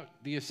about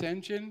the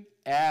ascension?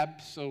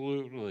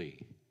 Absolutely.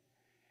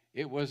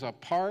 It was a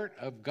part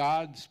of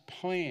God's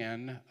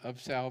plan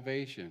of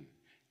salvation.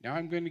 Now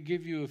I'm going to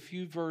give you a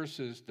few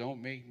verses.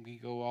 Don't make me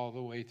go all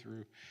the way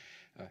through.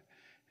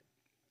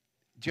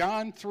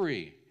 John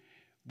 3.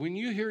 When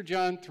you hear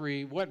John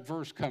 3, what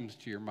verse comes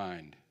to your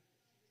mind?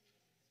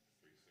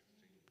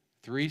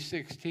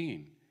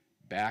 3:16.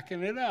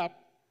 Backing it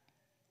up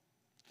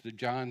to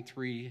John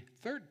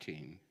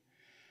 3:13.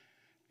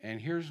 And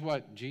here's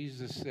what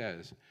Jesus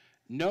says.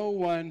 No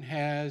one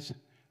has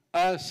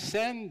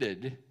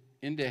ascended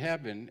into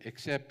heaven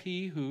except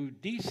he who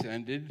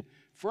descended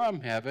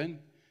from heaven,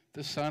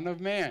 the Son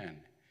of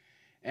Man.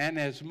 And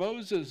as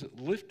Moses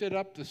lifted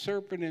up the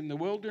serpent in the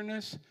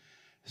wilderness,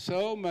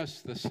 so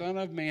must the Son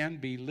of Man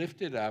be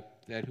lifted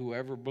up, that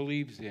whoever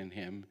believes in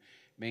him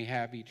may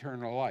have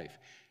eternal life.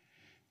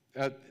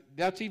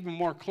 That's even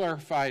more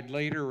clarified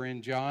later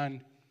in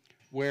John,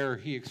 where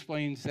he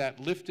explains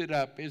that lifted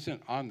up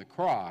isn't on the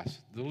cross.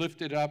 The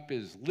lifted up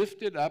is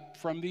lifted up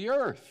from the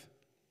earth.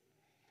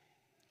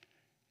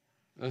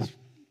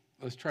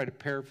 Let's try to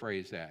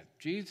paraphrase that.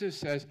 Jesus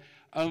says,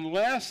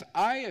 unless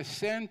I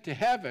ascend to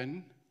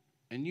heaven,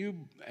 and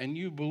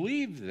you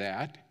believe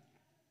that,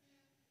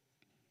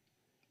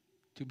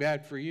 too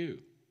bad for you.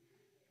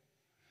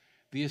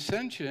 The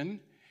ascension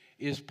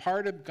is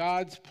part of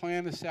God's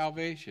plan of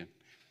salvation.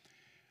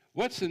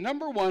 What's the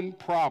number one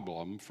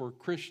problem for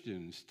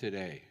Christians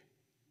today?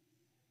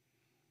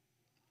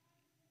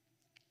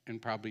 And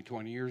probably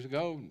 20 years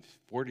ago,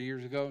 40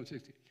 years ago, and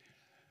 60.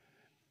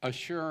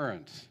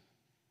 Assurance,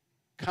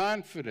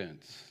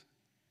 confidence,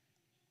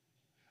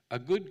 a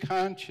good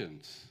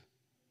conscience.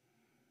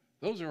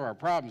 Those are our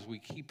problems. We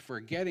keep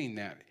forgetting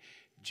that.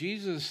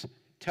 Jesus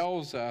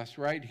tells us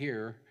right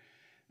here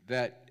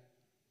that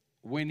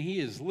when he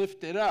is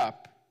lifted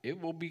up, it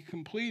will be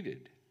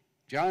completed.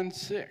 John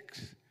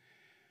 6.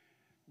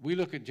 We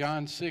look at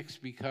John 6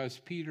 because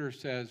Peter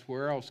says,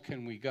 where else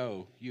can we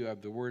go? You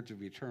have the words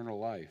of eternal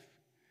life.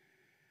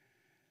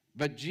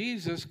 But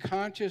Jesus,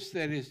 conscious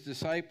that his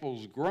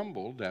disciples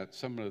grumbled at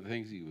some of the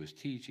things he was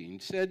teaching,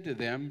 said to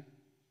them,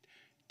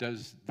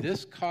 does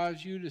this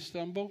cause you to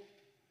stumble?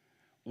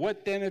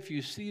 What then if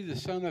you see the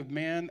Son of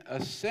Man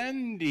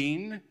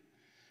ascending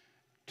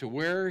to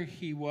where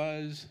he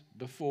was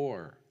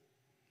before?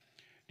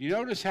 Do you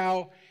notice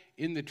how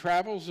in the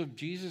travels of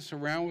Jesus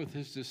around with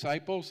his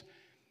disciples,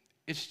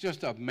 it's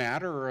just a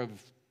matter of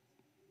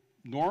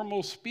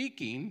normal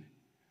speaking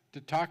to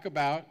talk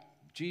about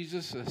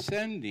Jesus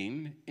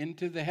ascending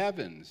into the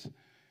heavens.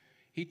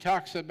 He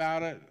talks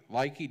about it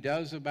like he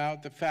does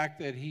about the fact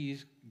that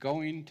he's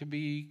going to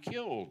be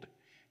killed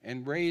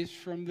and raised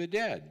from the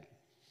dead.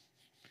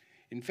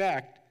 In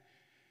fact,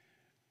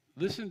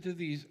 listen to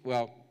these.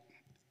 Well,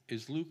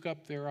 is Luke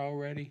up there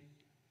already?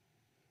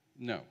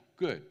 No.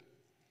 Good.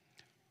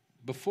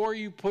 Before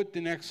you put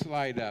the next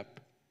slide up,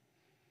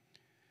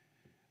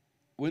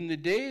 when the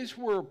days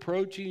were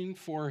approaching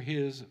for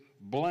his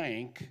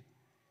blank,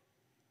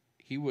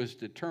 he was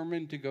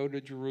determined to go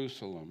to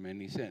Jerusalem,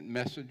 and he sent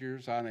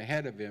messengers on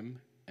ahead of him,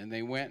 and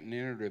they went and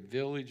entered a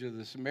village of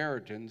the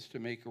Samaritans to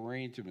make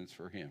arrangements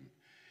for him.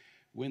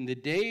 When the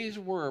days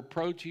were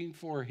approaching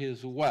for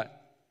his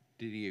what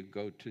did he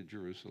go to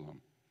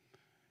Jerusalem?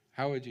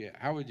 How would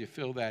you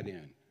fill that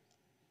in?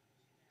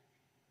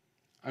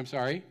 I'm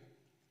sorry?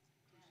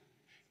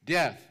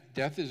 Death.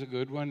 Death is a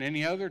good one.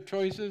 Any other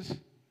choices?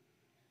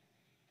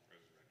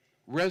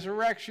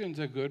 Resurrection's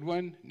a good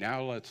one.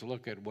 Now let's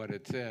look at what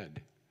it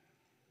said.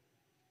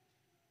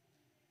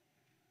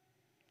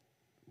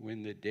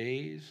 When the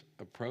days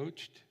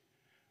approached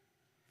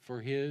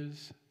for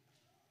his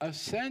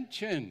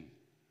ascension.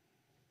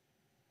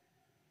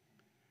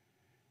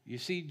 You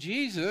see,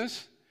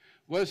 Jesus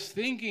was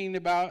thinking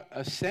about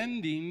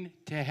ascending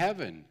to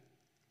heaven.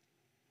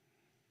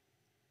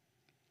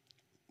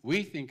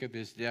 We think of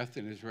his death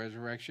and his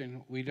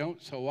resurrection. We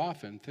don't so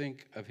often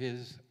think of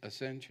his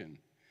ascension.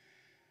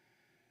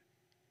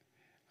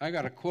 I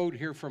got a quote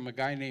here from a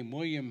guy named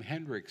William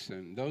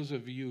Hendrickson. Those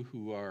of you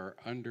who are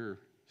under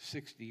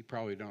 60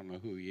 probably don't know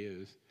who he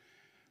is.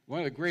 One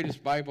of the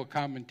greatest Bible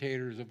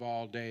commentators of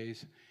all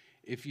days.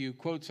 If you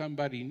quote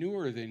somebody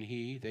newer than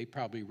he, they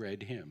probably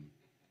read him.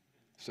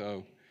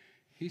 So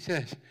he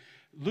says,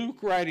 Luke,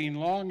 writing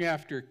long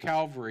after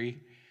Calvary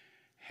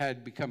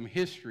had become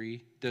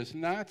history, does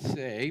not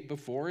say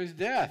before his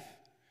death,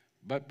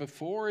 but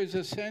before his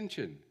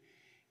ascension.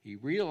 He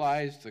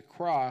realized the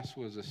cross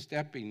was a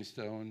stepping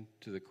stone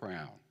to the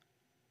crown.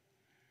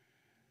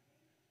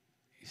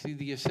 You see,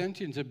 the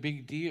ascension's a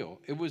big deal.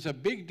 It was a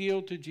big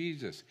deal to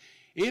Jesus.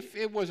 If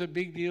it was a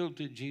big deal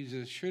to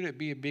Jesus, should it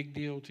be a big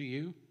deal to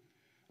you?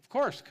 Of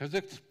course, because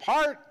it's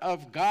part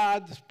of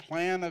God's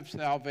plan of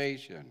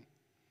salvation.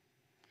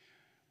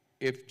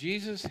 If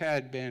Jesus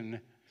had been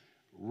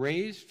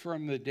raised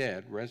from the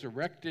dead,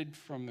 resurrected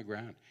from the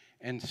ground,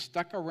 and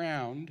stuck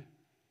around,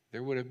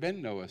 there would have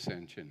been no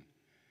ascension.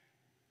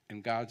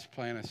 And God's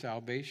plan of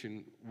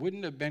salvation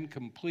wouldn't have been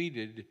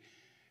completed,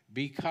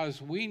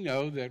 because we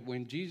know that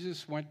when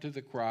Jesus went to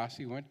the cross,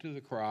 he went to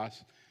the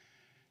cross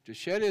to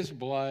shed his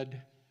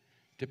blood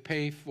to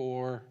pay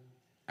for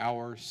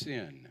our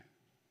sin.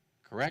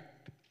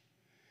 Correct?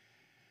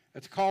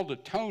 That's called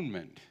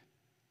atonement.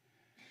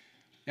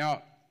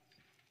 Now,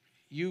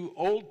 you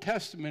Old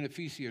Testament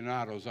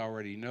aficionados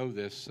already know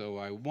this, so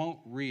I won't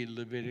read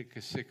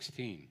Leviticus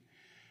 16.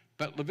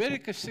 But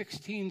Leviticus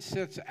 16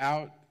 sets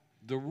out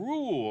the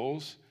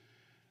rules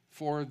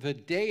for the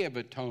Day of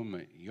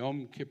Atonement,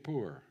 Yom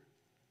Kippur.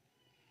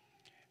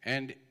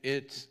 And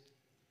it's,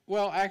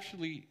 well,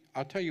 actually,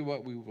 I'll tell you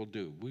what we will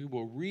do. We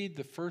will read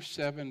the first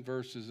 7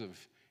 verses of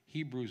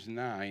Hebrews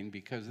 9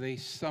 because they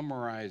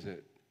summarize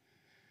it.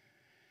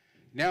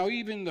 Now,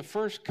 even the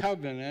first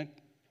covenant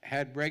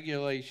had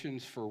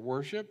regulations for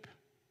worship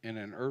in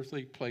an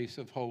earthly place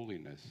of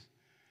holiness.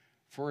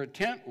 For a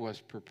tent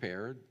was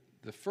prepared.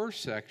 The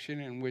first section,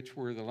 in which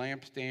were the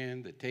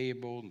lampstand, the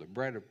table, and the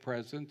bread of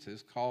presence,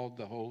 is called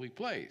the holy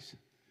place.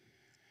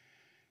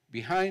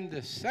 Behind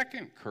the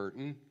second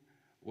curtain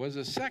was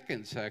a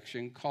second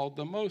section called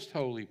the most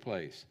holy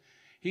place.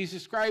 He's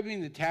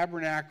describing the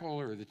tabernacle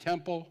or the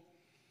temple,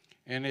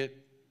 and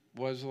it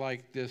was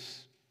like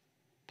this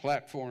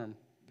platform,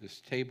 this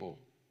table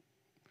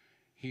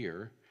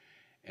here.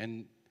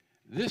 And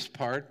this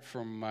part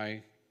from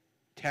my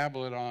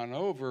tablet on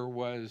over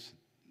was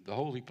the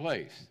holy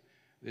place.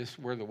 This,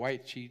 where the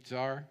white sheets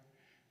are,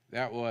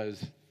 that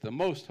was the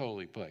most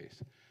holy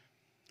place.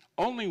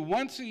 Only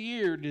once a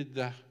year did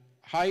the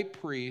high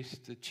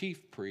priest, the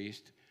chief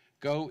priest,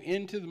 go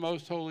into the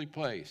most holy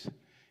place.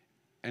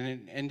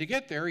 And to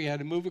get there, he had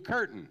to move a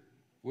curtain,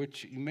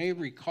 which you may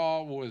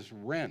recall was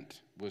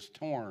rent, was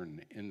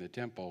torn in the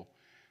temple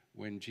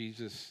when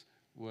Jesus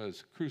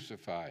was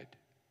crucified.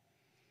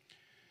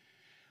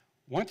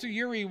 Once a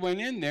year he went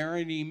in there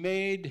and he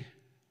made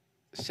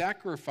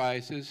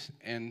sacrifices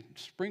and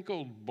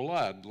sprinkled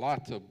blood,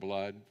 lots of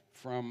blood,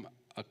 from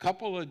a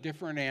couple of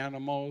different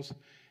animals,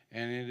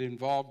 and it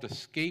involved a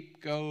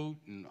scapegoat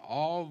and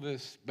all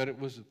this, but it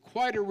was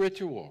quite a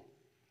ritual.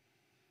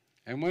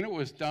 And when it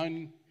was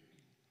done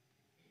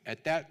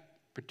at that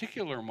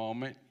particular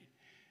moment,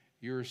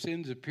 your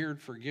sins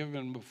appeared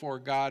forgiven before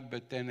God,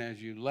 but then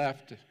as you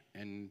left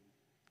and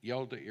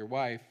yelled at your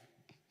wife,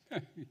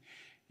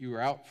 you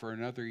were out for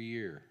another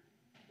year.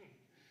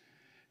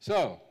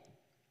 So,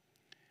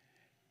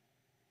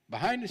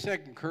 behind the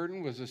second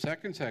curtain was a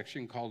second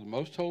section called the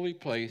Most Holy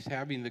Place,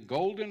 having the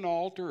golden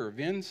altar of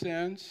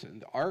incense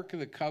and the Ark of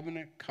the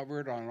Covenant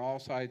covered on all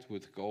sides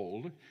with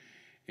gold,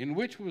 in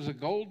which was a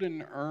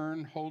golden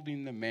urn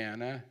holding the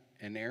manna,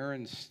 and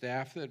Aaron's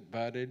staff that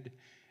budded,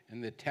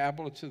 and the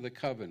tablets of the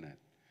covenant.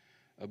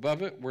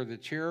 Above it were the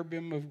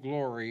cherubim of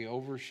glory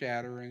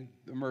overshadowing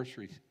the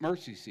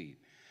mercy seat.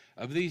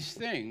 Of these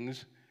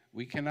things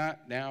we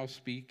cannot now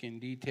speak in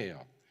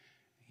detail.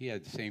 He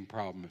had the same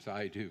problem as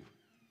I do,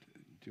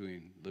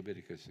 doing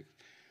Leviticus 6.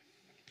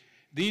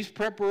 These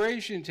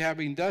preparations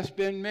having thus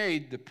been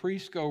made, the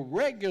priests go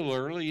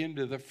regularly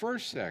into the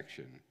first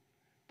section,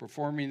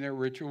 performing their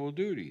ritual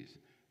duties.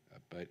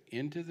 But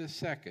into the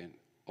second,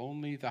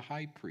 only the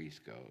high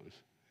priest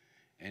goes,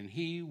 and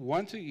he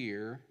once a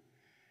year,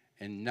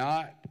 and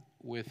not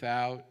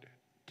without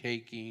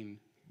taking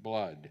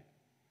blood,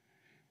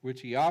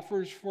 which he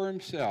offers for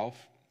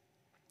himself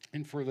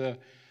and for the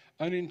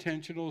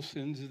unintentional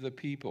sins of the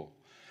people.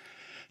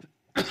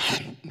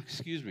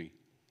 Excuse me.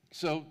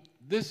 So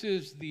this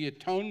is the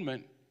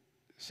atonement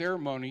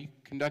ceremony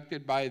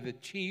conducted by the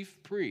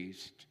chief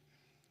priest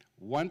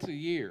once a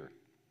year.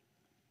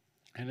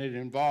 And it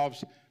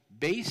involves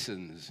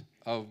basins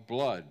of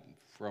blood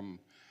from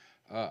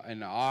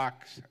an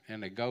ox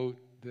and a goat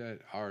that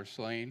are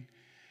slain.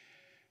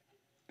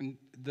 And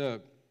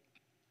the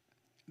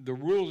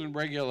rules and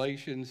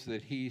regulations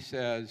that he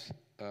says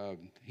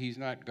he's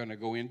not going to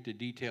go into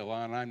detail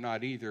on, I'm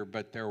not either,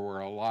 but there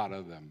were a lot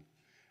of them.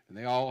 And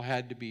they all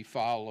had to be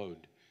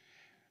followed.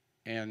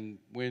 And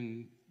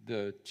when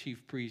the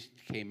chief priest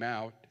came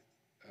out,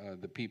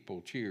 the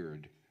people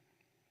cheered.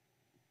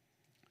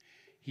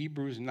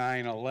 Hebrews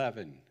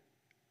 9:11.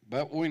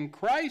 But when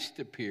Christ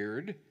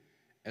appeared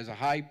as a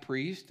high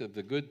priest of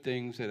the good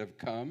things that have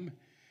come,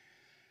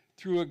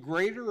 through a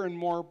greater and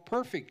more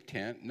perfect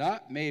tent,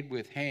 not made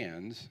with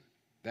hands,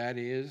 that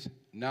is,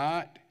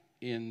 not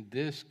in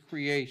this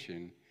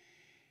creation,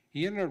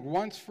 he entered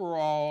once for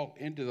all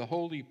into the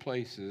holy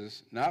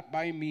places, not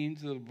by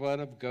means of the blood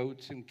of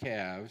goats and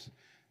calves,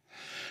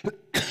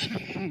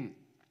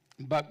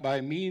 but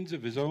by means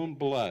of his own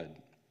blood,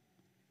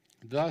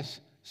 thus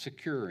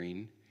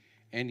securing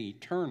an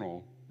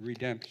eternal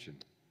redemption.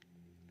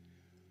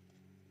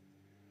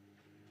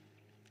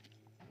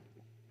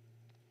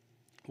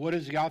 What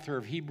is the author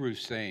of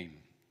Hebrews saying?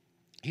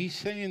 He's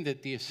saying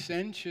that the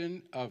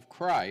ascension of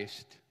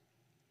Christ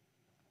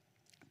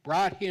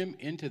brought him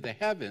into the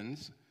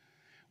heavens,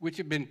 which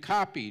had been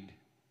copied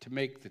to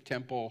make the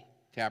temple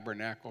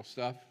tabernacle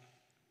stuff.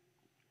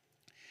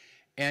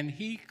 And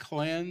he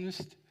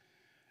cleansed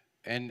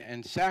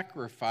and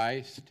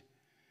sacrificed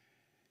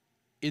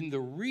in the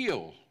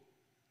real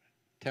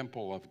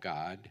temple of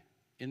God,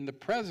 in the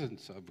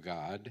presence of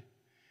God,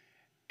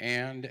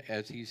 and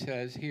as he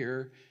says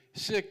here,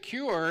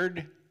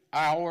 secured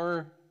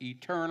our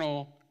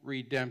eternal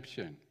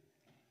redemption.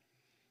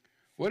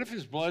 What if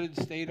his blood had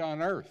stayed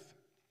on earth?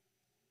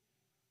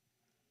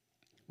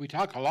 We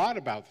talk a lot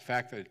about the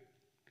fact that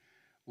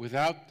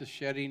without the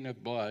shedding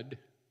of blood,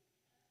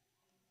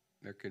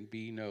 there can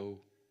be no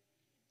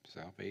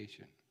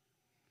salvation.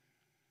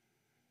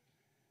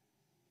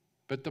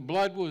 But the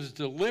blood was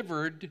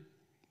delivered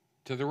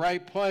to the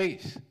right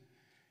place.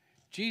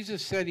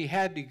 Jesus said he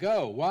had to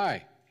go.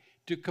 Why?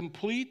 To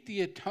complete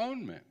the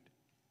atonement.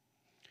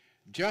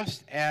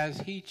 Just as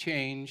he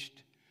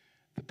changed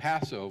the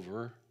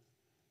Passover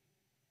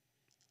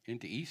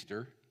into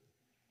Easter,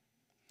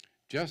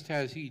 just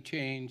as he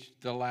changed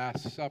the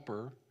Last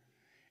Supper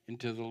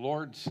into the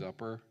Lord's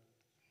Supper,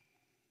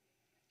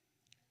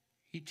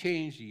 he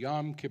changed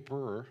Yom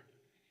Kippur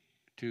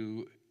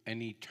to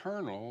an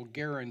eternal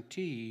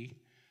guarantee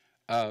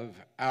of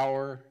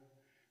our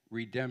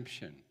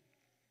redemption.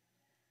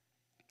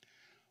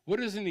 What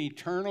is an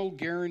eternal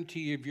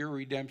guarantee of your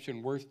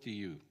redemption worth to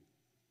you?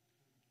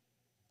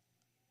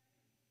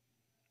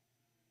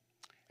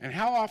 And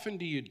how often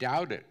do you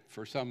doubt it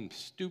for some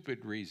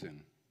stupid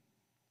reason?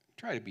 I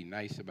try to be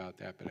nice about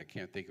that, but I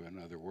can't think of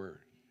another word.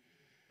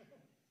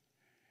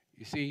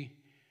 You see,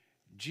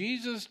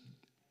 Jesus,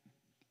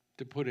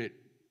 to put it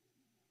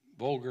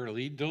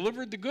vulgarly,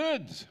 delivered the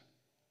goods.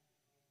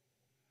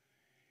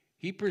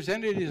 He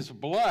presented his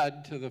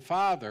blood to the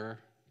Father,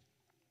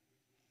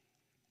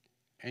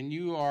 and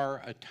you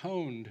are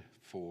atoned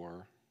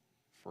for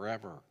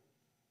forever.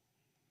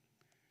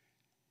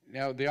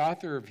 Now, the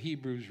author of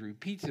Hebrews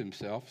repeats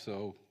himself,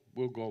 so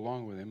we'll go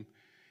along with him.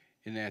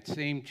 In that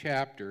same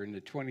chapter, in the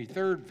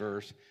 23rd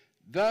verse,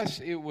 thus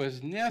it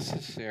was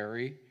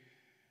necessary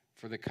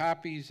for the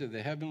copies of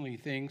the heavenly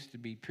things to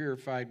be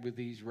purified with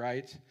these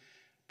rites,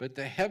 but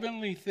the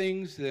heavenly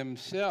things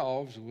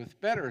themselves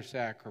with better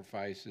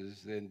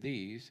sacrifices than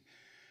these.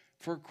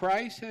 For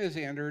Christ has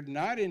entered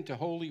not into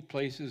holy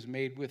places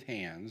made with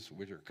hands,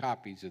 which are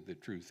copies of the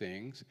true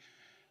things,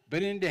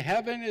 but into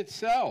heaven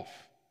itself,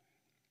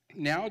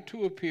 now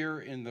to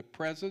appear in the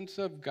presence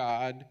of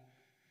God.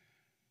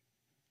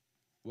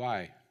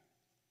 Why?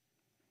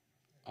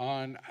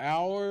 On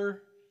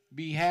our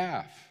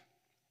behalf.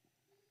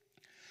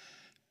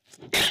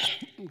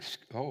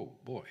 Oh,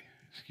 boy,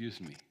 excuse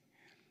me.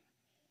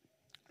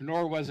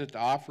 Nor was it to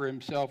offer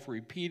himself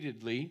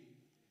repeatedly.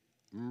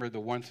 Remember the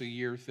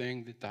once-a-year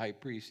thing that the high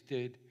priest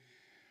did?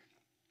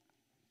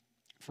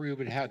 For he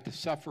would have to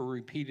suffer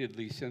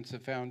repeatedly since the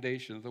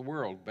foundation of the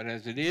world. But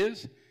as it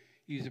is,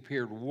 he's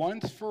appeared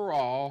once for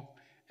all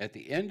at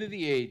the end of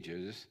the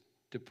ages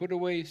to put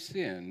away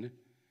sin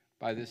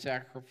by the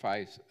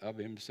sacrifice of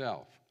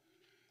himself.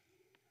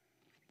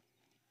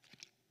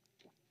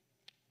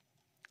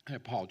 I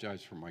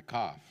apologize for my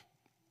cough.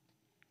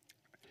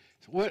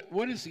 So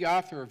what is the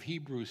author of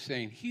Hebrews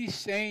saying? He's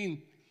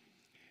saying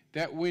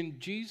that when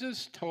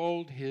Jesus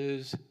told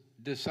his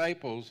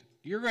disciples,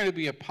 you're going to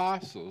be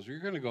apostles, you're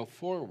going to go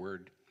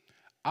forward,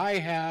 I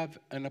have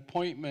an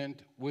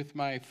appointment with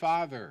my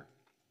Father.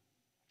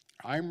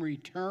 I'm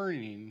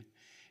returning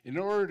in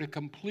order to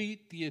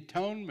complete the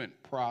atonement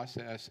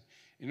process,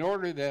 in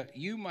order that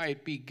you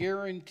might be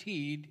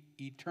guaranteed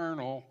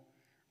eternal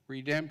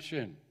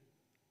redemption.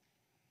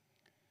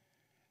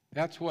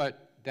 That's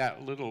what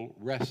that little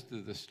rest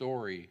of the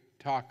story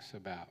talks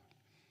about.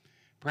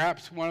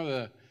 Perhaps one of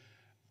the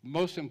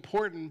most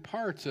important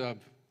parts of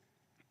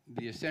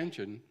the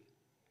ascension,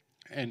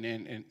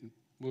 and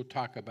we'll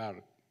talk about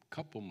a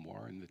couple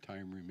more in the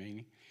time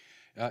remaining,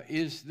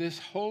 is this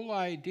whole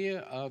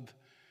idea of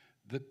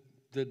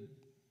the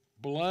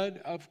blood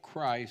of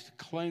Christ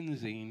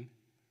cleansing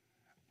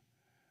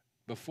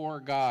before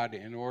God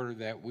in order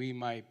that we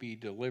might be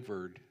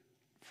delivered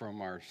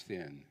from our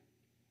sin.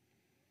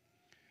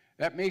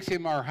 That makes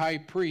him our high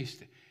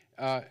priest,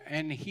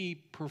 and he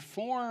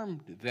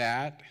performed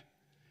that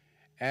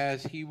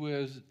as he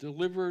was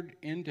delivered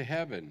into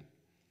heaven.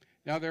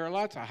 Now, there are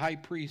lots of high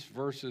priest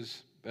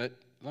verses, but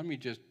let me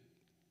just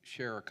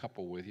share a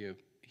couple with you.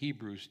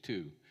 Hebrews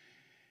 2.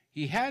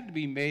 He had to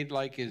be made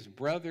like his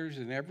brothers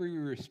in every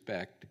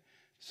respect,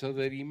 so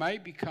that he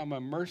might become a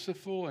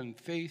merciful and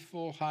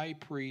faithful high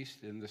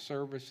priest in the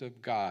service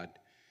of God,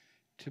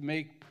 to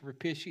make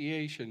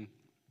propitiation,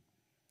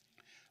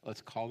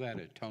 let's call that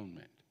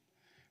atonement,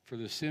 for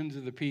the sins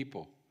of the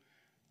people.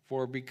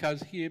 For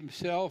because he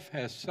himself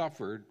has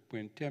suffered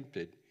when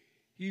tempted,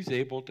 he's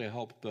able to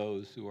help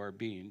those who are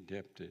being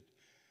tempted.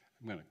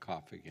 I'm going to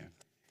cough again.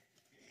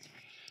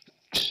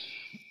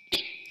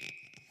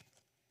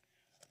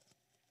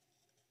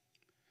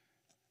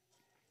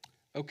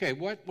 Okay,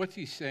 what's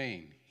he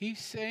saying? He's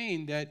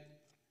saying that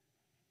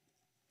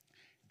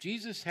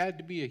Jesus had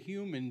to be a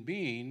human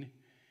being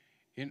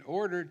in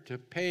order to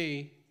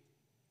pay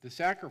the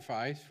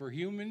sacrifice for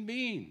human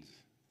beings.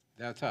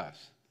 That's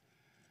us.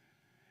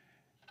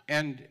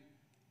 And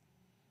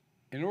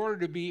in order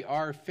to be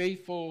our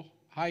faithful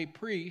high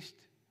priest,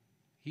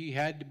 he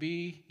had to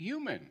be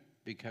human,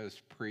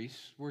 because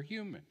priests were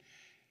human.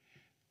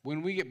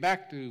 When we get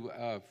back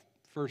to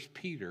 1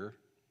 Peter,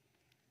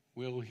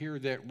 we'll hear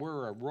that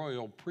we're a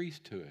royal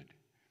priesthood.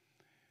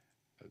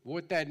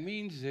 What that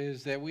means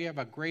is that we have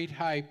a great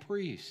high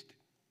priest,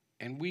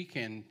 and we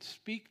can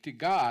speak to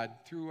God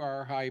through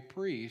our high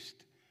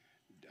priest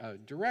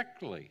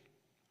directly.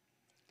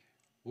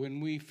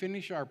 When we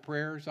finish our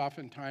prayers,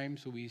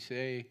 oftentimes we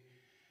say,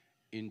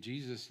 in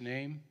Jesus'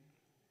 name.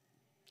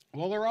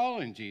 Well, they're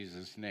all in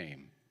Jesus'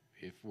 name.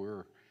 If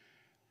we're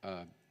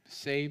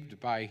saved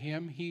by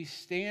him, he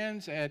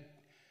stands at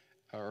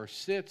or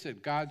sits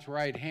at God's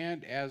right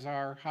hand as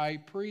our high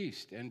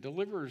priest and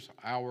delivers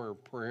our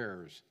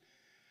prayers.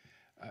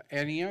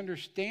 And he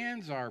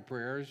understands our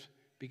prayers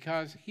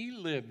because he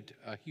lived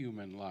a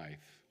human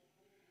life.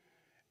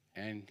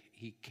 And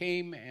he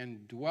came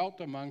and dwelt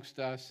amongst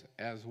us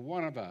as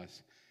one of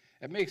us.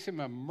 It makes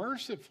him a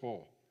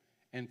merciful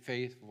and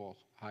faithful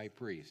high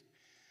priest.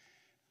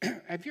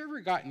 Have you ever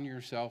gotten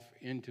yourself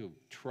into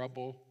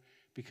trouble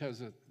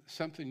because of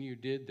something you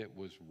did that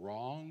was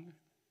wrong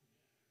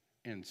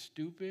and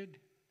stupid?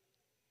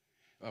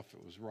 Well, if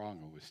it was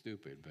wrong, it was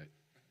stupid,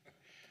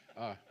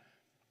 but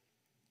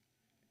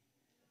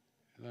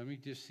let me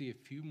just see a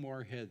few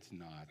more heads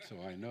nod so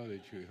I know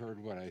that you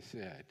heard what I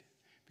said.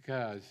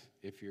 Because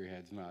if your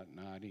head's not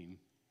nodding,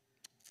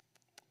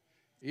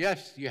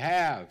 yes, you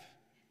have.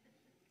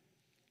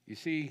 You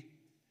see,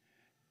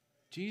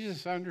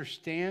 Jesus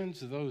understands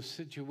those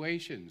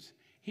situations.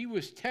 He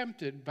was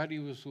tempted, but he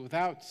was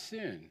without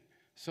sin,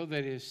 so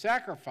that his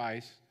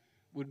sacrifice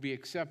would be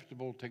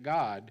acceptable to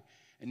God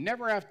and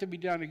never have to be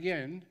done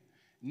again,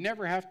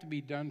 never have to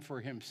be done for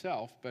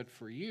himself, but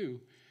for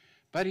you.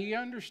 But he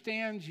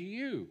understands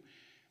you.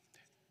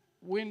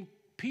 When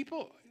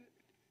people,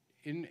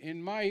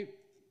 in my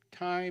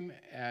time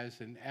as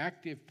an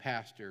active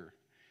pastor,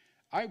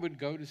 I would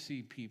go to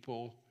see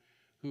people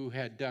who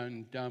had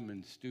done dumb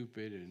and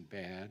stupid and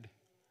bad,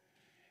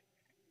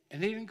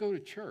 and they didn't go to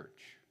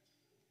church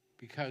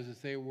because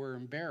they were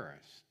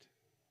embarrassed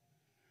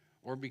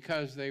or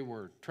because they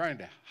were trying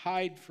to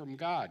hide from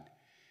God.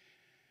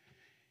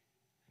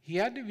 He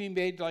had to be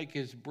made like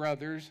his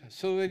brothers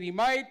so that he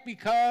might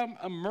become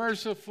a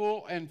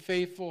merciful and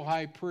faithful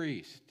high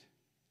priest.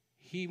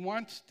 He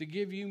wants to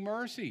give you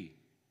mercy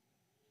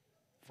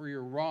for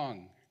your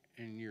wrong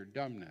and your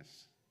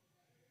dumbness.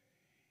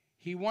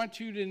 He wants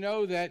you to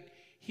know that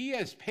he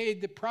has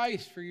paid the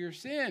price for your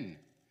sin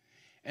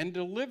and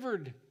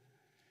delivered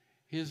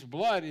his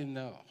blood in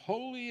the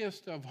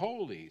holiest of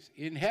holies,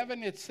 in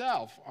heaven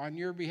itself, on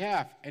your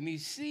behalf. And he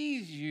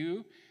sees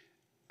you,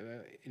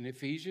 in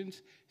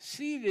Ephesians,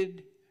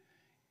 seated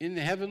in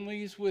the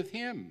heavenlies with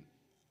him.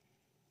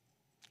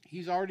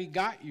 He's already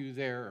got you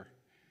there.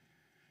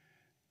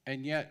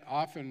 And yet,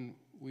 often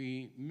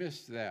we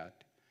miss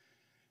that.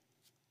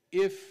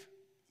 If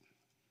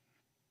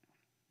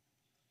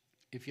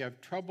you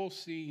have trouble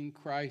seeing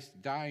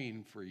Christ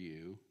dying for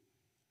you,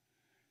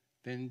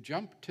 then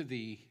jump to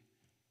the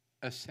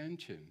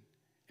ascension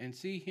and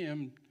see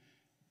him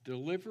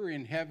deliver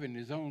in heaven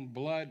his own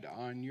blood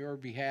on your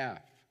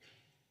behalf.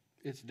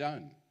 It's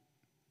done.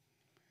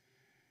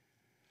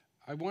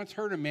 I once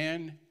heard a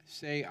man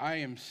say, "I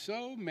am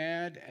so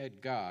mad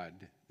at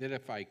God that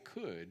if I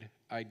could,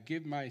 I'd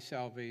give my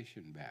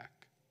salvation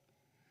back."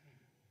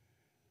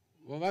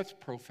 Well, that's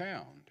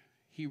profound.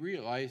 He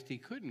realized he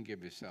couldn't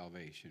give his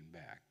salvation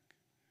back.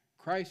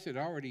 Christ had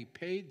already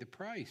paid the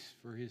price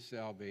for his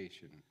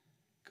salvation.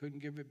 Couldn't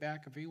give it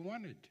back if he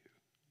wanted to.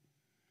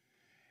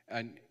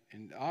 And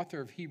the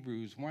author of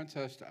Hebrews wants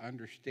us to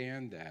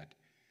understand that.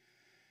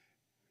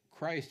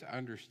 Christ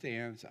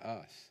understands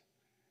us.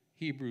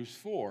 Hebrews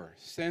 4,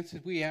 since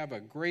we have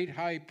a great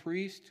high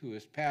priest who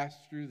has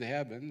passed through the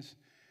heavens,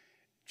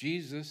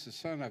 Jesus, the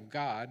Son of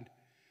God,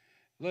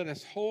 let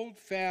us hold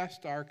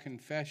fast our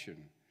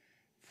confession.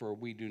 For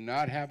we do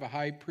not have a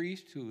high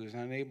priest who is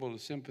unable to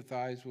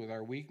sympathize with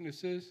our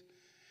weaknesses,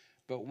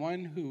 but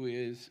one who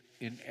is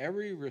in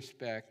every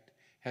respect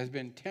has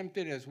been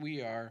tempted as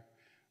we are,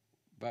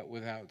 but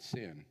without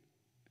sin.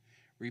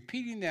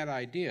 Repeating that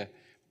idea,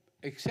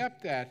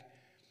 except that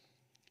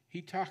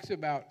he talks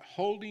about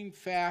holding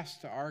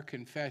fast to our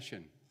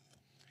confession.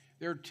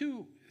 There are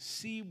two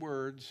C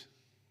words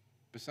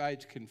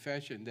besides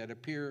confession, that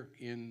appear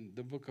in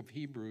the book of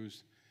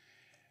Hebrews.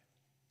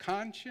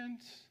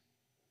 Conscience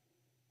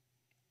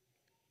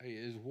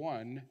is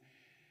one.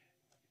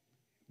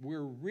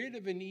 We're rid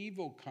of an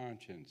evil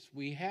conscience.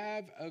 We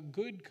have a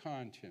good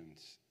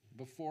conscience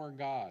before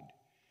God.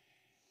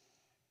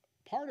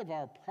 Part of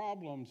our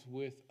problems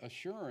with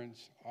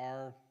assurance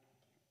are,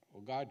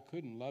 well, God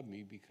couldn't love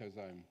me because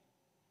I'm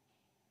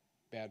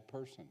a bad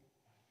person.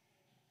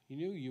 He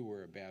knew you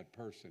were a bad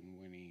person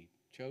when he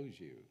chose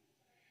you.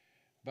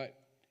 But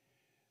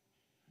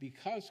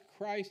because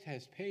Christ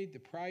has paid the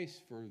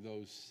price for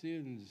those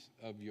sins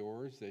of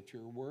yours that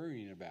you're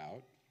worrying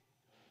about,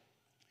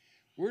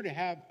 we're to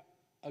have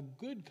a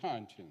good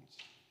conscience.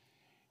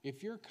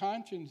 If your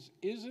conscience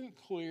isn't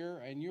clear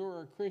and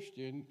you're a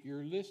Christian,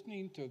 you're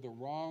listening to the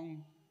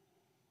wrong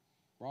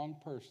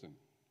person.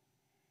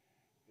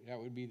 That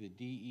would be the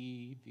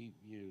D-E-V,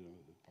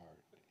 the part.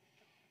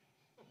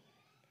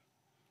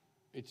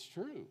 It's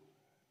true.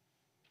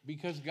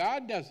 Because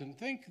God doesn't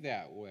think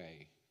that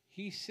way.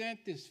 He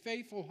sent this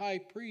faithful high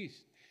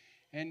priest,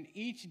 and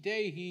each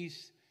day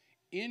he's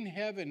in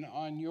heaven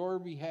on your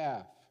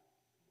behalf.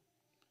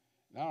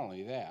 Not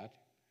only that,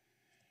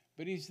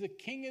 but he's the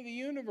king of the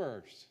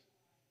universe.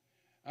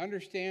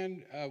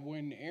 Understand,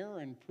 when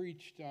Aaron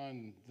preached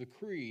on the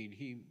creed,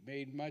 he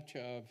made much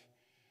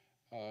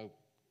of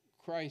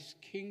Christ's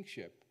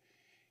kingship.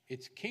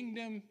 It's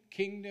kingdom,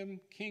 kingdom,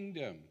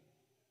 kingdom.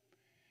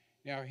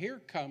 Now here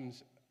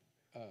comes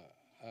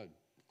a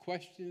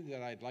question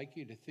that I'd like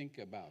you to think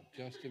about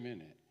just a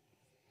minute.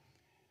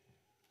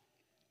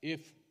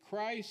 If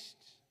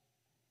Christ's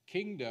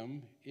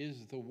kingdom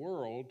is the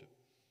world,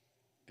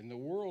 and the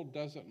world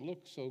doesn't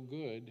look so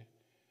good,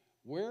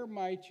 where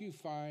might you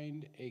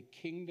find a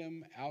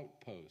kingdom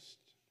outpost?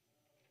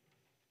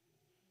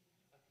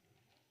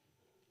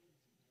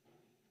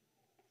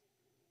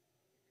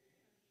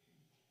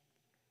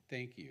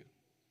 Thank you.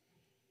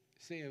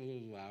 Say it a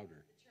little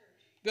louder.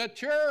 The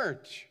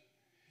church.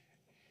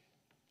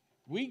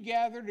 We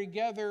gather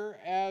together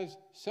as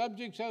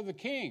subjects of the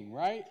king,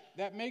 right?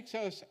 That makes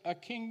us a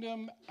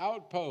kingdom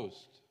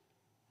outpost.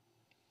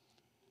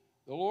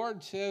 The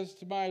Lord says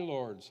to my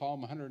Lord,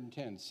 Psalm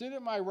 110, sit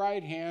at my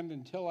right hand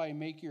until I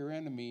make your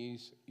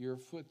enemies your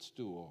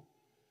footstool.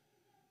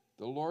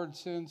 The Lord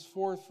sends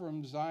forth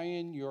from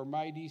Zion your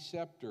mighty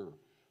scepter.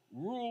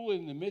 Rule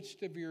in the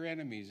midst of your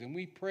enemies. And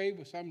we pray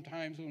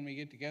sometimes when we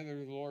get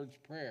together the Lord's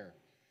Prayer.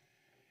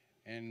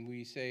 And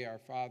we say, our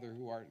Father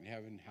who art in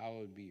heaven,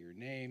 hallowed be your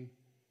name.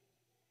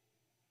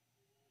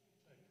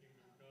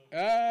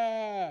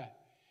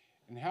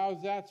 And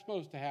how's that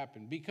supposed to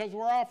happen? Because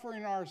we're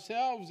offering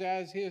ourselves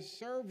as his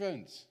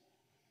servants.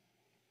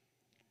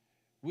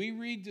 We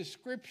read the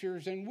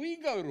scriptures and we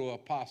go to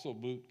apostle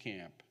boot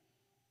camp.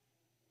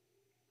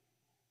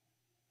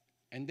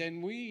 And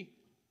then we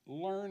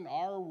learn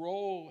our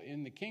role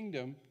in the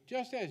kingdom,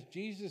 just as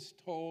Jesus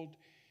told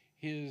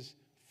his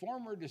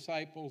former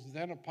disciples,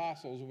 then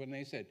apostles, when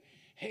they said,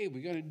 hey,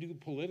 we're going to do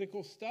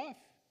political stuff.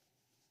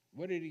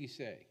 What did he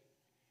say?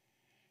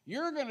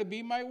 You're going to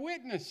be my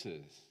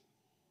witnesses.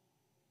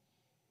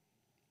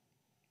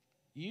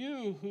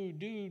 You who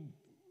do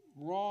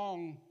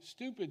wrong,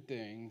 stupid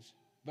things,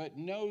 but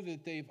know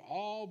that they've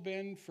all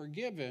been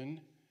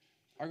forgiven,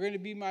 are going to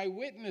be my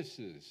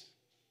witnesses.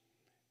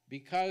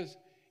 Because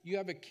you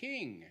have a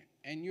king,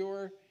 and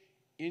you're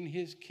in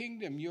his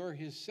kingdom, you're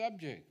his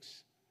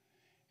subjects.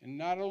 And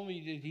not only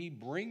did he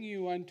bring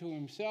you unto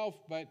himself,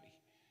 but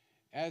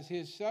as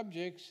his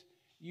subjects,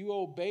 you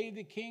obey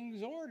the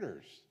king's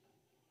orders.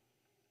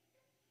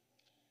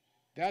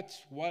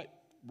 That's what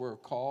we're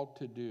called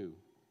to do.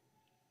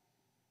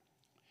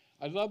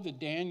 I love the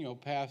Daniel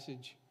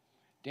passage,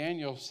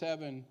 Daniel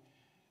 7.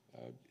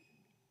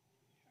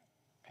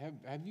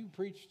 Have you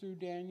preached through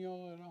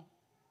Daniel at all?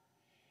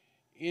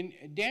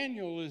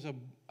 Daniel is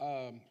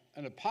an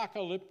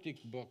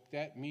apocalyptic book.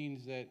 That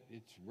means that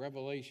it's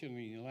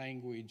revelation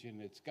language,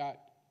 and it's got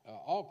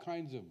all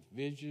kinds of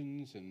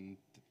visions and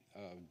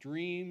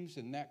dreams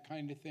and that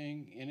kind of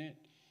thing in it.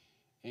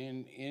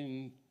 And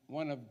in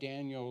one of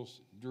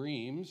Daniel's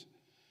dreams,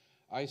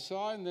 I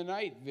saw in the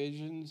night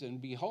visions,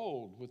 and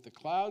behold, with the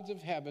clouds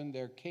of heaven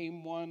there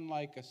came one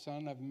like a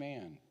son of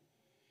man.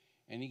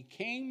 And he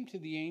came to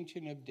the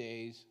Ancient of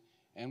Days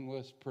and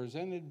was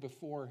presented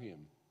before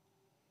him.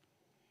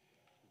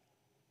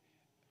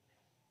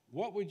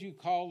 What would you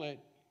call it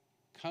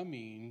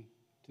coming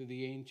to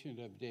the Ancient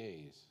of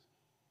Days?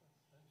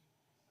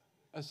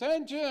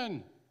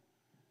 Ascension.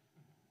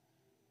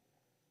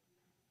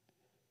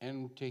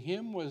 And to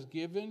him was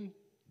given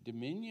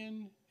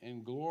dominion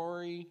and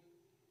glory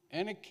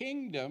and a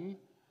kingdom,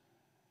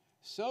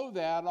 so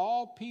that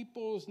all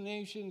peoples,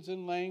 nations,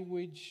 and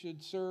language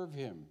should serve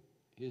him.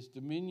 His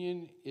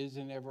dominion is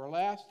an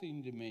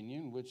everlasting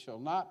dominion which shall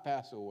not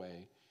pass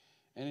away,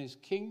 and his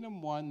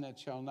kingdom one that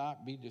shall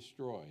not be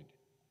destroyed.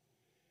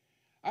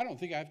 I don't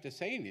think I have to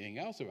say anything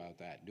else about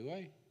that, do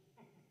I?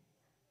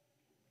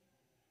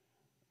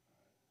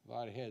 A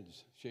lot of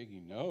heads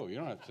shaking. No, you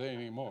don't have to say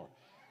any more.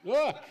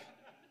 Look,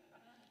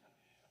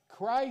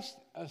 Christ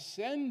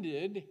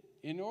ascended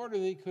in order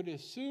that he could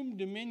assume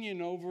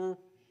dominion over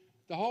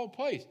the whole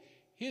place.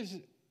 His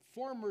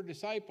former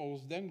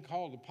disciples, then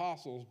called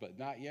apostles, but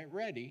not yet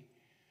ready,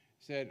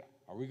 said,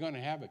 are we going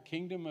to have a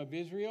kingdom of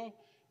Israel?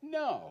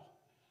 No.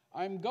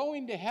 I'm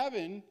going to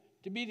heaven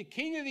to be the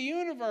king of the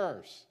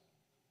universe.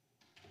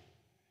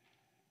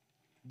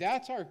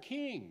 That's our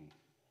king.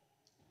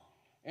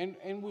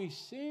 And we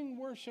sing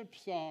worship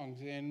songs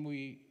and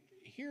we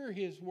hear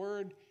his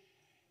word,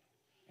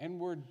 and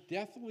we're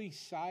deathly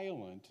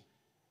silent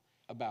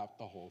about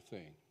the whole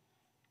thing.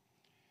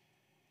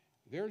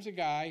 There's a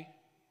guy,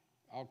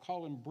 I'll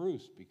call him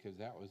Bruce because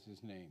that was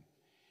his name.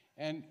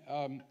 And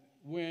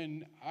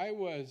when I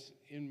was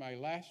in my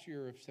last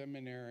year of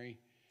seminary,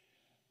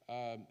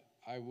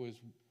 I was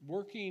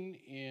working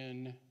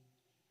in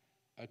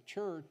a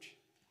church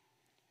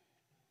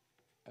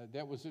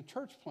that was a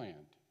church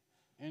plant.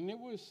 And it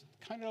was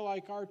kind of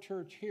like our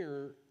church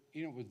here.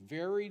 You know, it was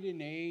varied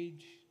in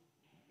age,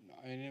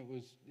 and it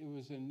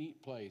was a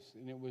neat place.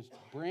 And it was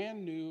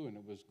brand new, and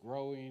it was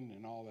growing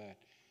and all that.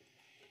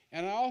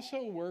 And I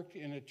also worked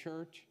in a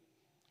church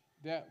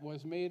that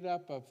was made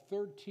up of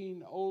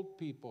 13 old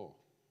people,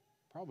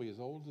 probably as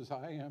old as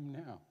I am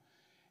now.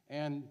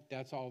 And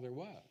that's all there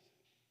was.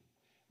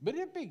 But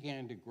it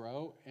began to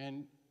grow,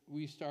 and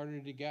we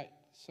started to get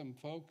some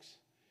folks.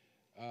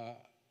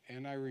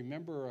 And I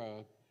remember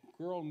a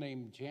girl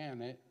named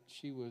Janet.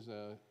 She was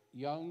a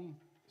young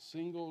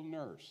single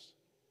nurse,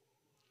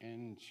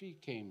 and she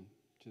came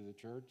to the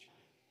church.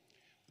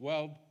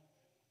 Well,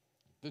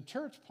 the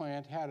church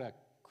plant had a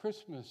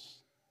Christmas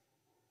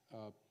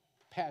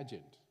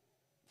pageant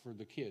for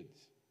the kids.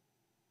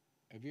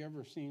 Have you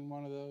ever seen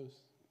one of those?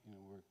 You know,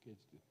 where kids,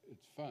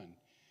 it's fun.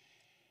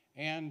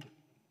 And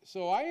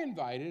so I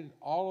invited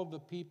all of the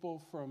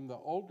people from the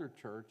older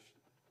church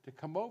to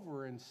come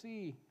over and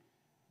see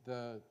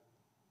the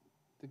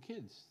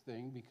kids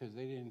thing, because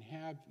they didn't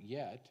have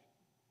yet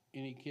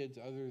any kids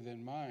other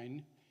than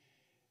mine.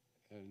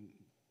 And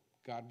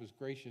God was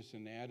gracious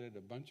and added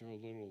a bunch of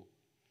little,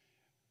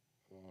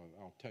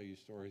 I'll tell you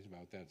stories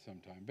about that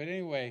sometime. But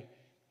anyway,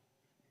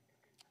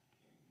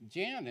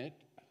 Janet,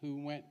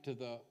 who went to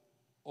the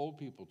old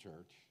people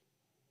church,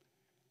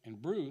 and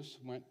Bruce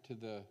went to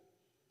the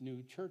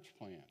new church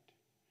plant.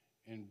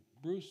 And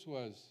Bruce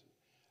was,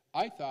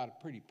 I thought,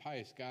 a pretty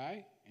pious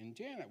guy, and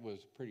Janet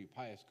was a pretty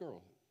pious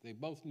girl. They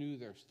both knew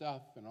their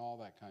stuff and all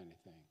that kind of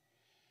thing.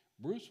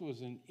 Bruce was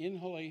an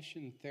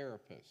inhalation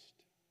therapist.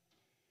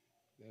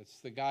 That's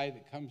the guy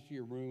that comes to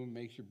your room and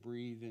makes you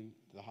breathe in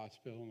the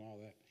hospital and all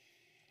that.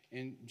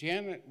 And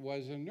Janet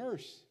was a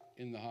nurse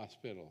in the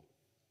hospital,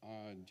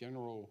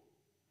 general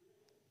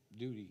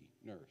duty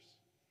nurse.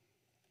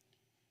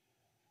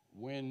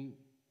 When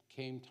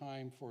came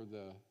time for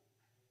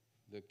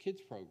the kids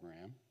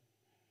program,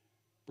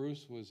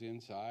 Bruce was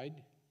inside.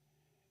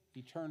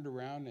 He turned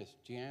around as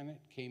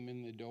Janet came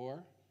in the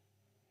door,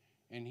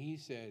 and he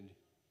said,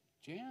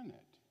 Janet.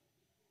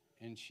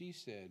 And she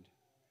said,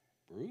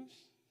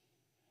 Bruce?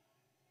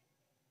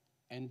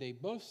 And they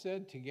both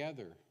said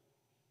together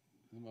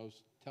the most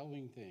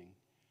telling thing,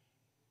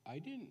 I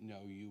didn't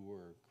know you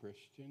were a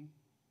Christian.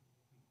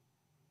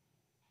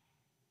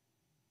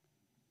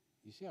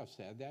 You see how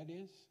sad that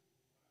is?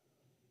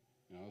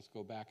 Now let's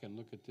go back and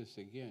look at this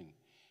again.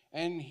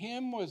 And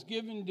him was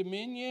given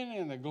dominion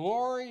and a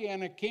glory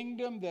and a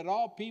kingdom, that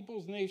all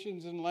peoples,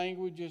 nations, and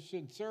languages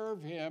should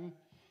serve him.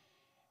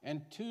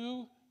 And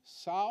two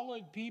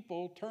solid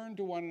people turned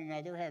to one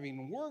another,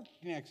 having worked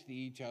next to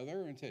each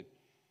other, and said,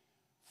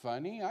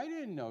 funny, I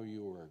didn't know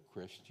you were a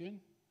Christian.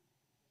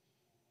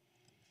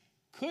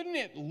 Couldn't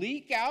it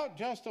leak out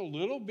just a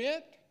little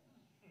bit?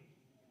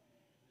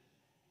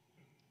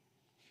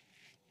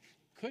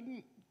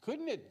 Couldn't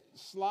it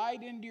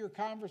slide into your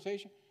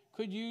conversation?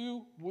 Could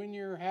you, when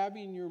you're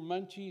having your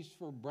munchies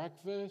for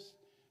breakfast,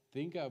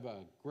 think of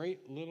a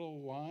great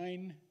little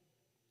line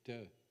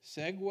to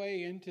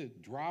segue into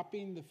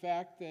dropping the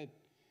fact that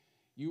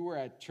you were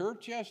at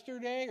church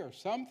yesterday or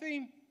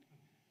something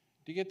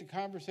to get the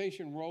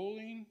conversation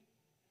rolling?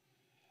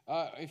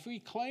 If we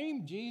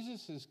claim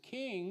Jesus as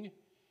king,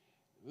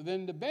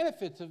 then the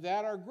benefits of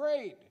that are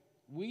great.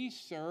 We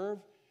serve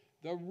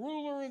the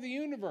ruler of the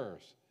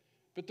universe.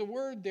 But the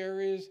word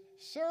there is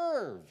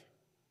serve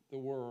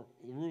the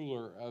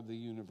ruler of the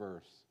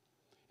universe.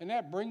 And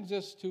that brings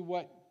us to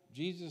what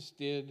Jesus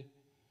did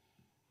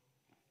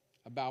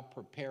about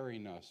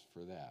preparing us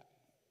for that.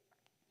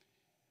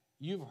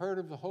 You've heard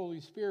of the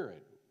Holy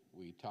Spirit.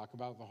 We talk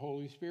about the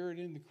Holy Spirit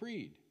in the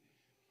Creed.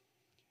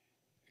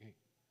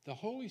 The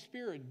Holy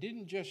Spirit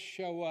didn't just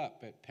show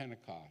up at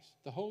Pentecost.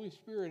 The Holy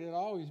Spirit had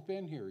always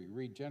been here. You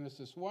read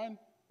Genesis 1,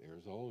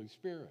 there's the Holy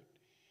Spirit.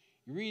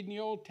 You read in the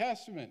Old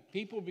Testament,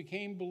 people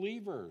became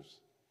believers.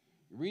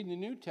 You read in the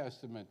New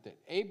Testament that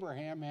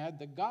Abraham had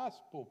the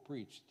gospel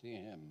preached to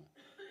him.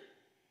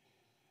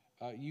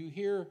 You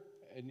hear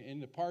in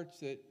the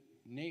parts that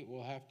Nate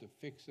will have to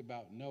fix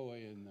about Noah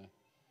in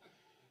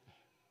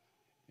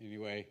the...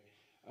 Anyway,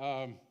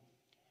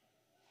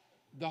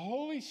 the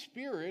Holy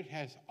Spirit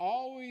has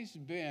always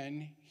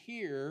been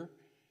here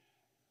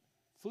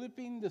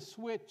flipping the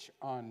switch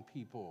on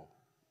people,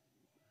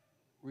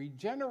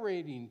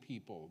 regenerating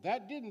people.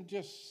 That didn't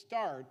just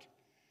start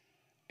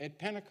at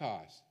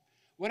Pentecost.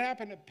 What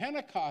happened at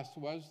Pentecost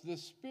was the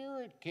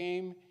Spirit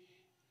came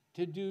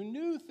to do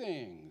new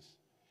things,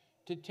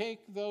 to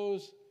take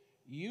those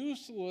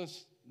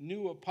useless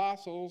new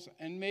apostles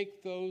and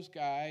make those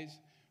guys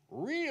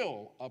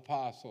real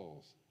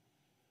apostles.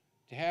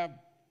 To have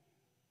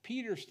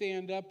Peter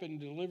stand up and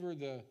deliver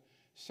the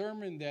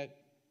sermon that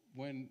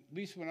at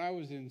least when I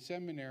was in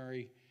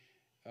seminary,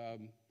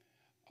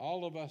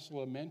 all of us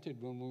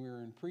lamented when we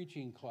were in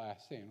preaching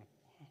class saying,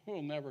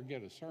 we'll never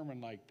get a sermon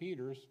like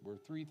Peter's where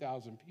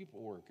 3,000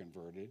 people were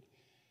converted.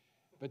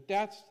 But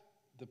that's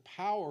the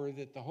power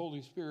that the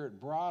Holy Spirit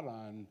brought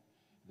on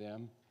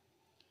them.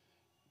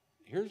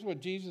 Here's what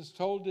Jesus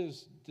told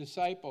his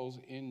disciples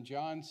in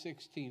John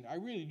 16. I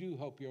really do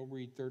hope you'll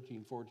read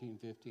 13, 14,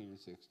 15, and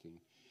 16.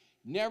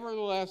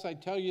 Nevertheless, I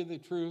tell you the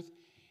truth,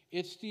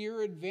 it's to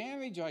your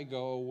advantage I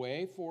go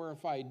away, for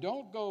if I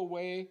don't go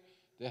away,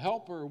 the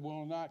Helper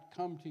will not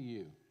come to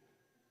you.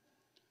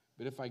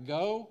 But if I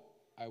go,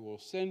 I will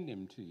send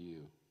him to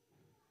you.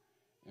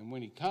 And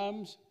when he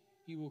comes,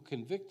 he will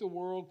convict the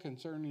world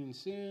concerning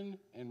sin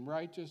and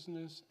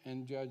righteousness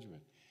and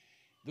judgment.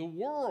 The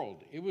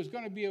world, it was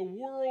going to be a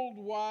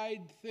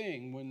worldwide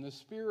thing when the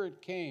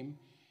Spirit came.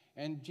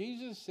 And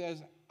Jesus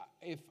says,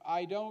 if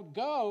I don't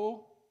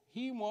go,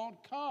 he won't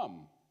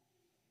come.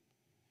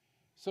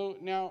 So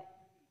now,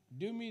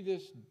 do me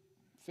this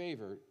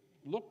favor.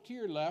 Look to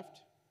your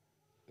left.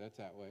 That's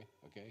that way,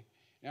 okay?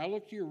 Now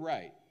look to your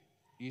right.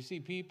 You see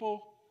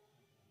people?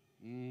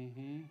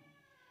 Mm-hmm.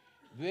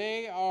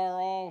 They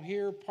are all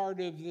here part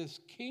of this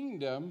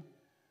kingdom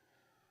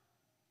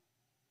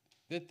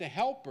that the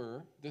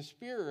Helper, the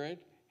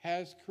Spirit,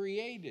 has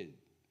created.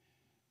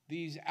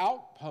 These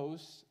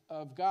outposts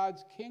of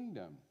God's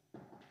kingdom.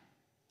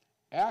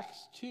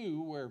 Acts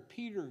 2, where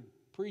Peter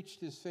preached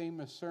his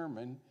famous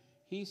sermon,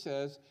 he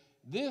says,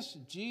 this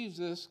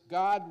Jesus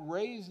God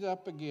raised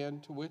up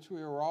again, to which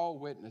we are all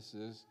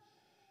witnesses.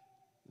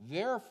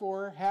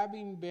 Therefore,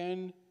 having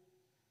been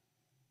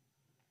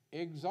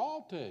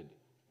exalted.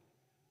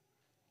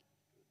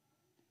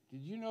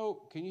 Did you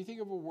know, can you think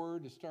of a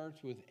word that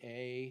starts with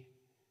A,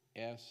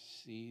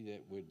 S, C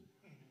that would,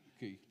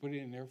 could you put it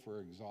in there for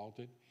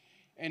exalted?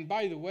 And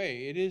by the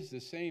way, it is the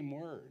same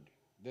word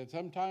that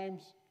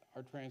sometimes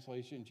our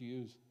translations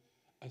use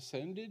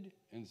ascended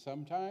and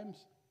sometimes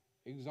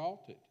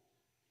exalted.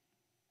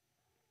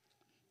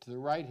 To the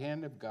right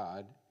hand of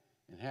God,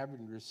 and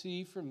having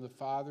received from the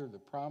Father the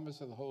promise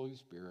of the Holy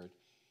Spirit,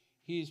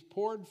 he has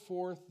poured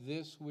forth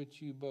this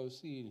which you both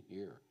see and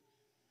hear.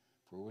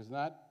 For it was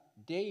not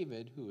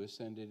David who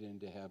ascended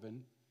into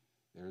heaven,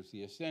 there's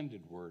the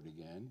ascended word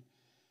again,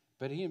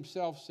 but he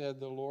himself said,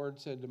 the Lord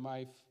said to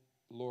my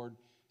Lord,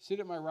 sit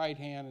at my right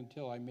hand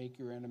until I make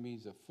your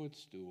enemies a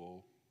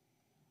footstool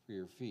for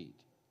your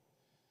feet.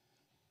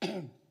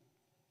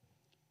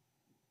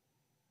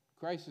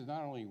 Christ is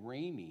not only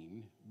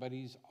reigning, but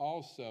he's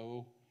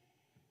also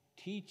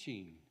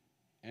teaching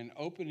and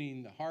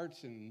opening the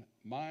hearts and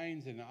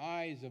minds and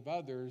eyes of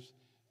others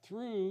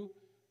through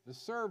the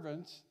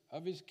servants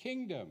of his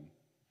kingdom,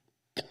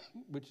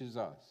 which is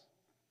us.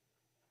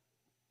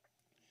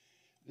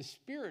 The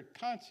Spirit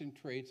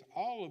concentrates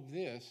all of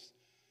this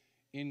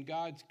in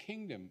God's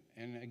kingdom.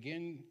 And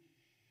again,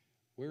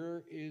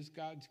 where is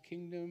God's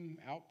kingdom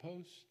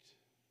outpost?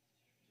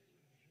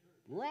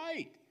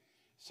 Right.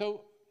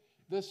 So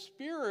the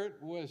Spirit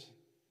was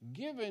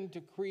given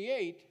to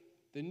create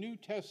the New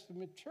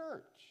Testament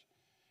church,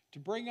 to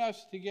bring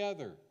us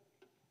together.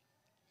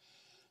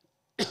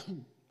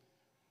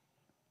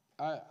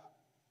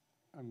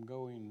 I'm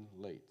going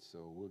late,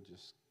 so we'll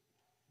just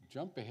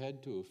jump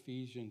ahead to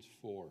Ephesians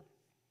 4.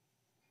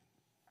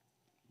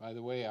 By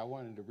the way, I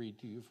wanted to read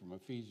to you from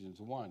Ephesians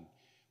 1,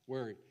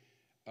 where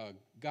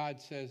God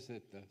says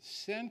that the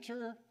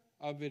center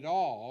of it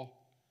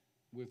all,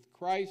 with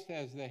Christ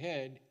as the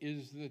head,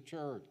 is the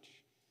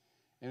church.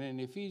 And in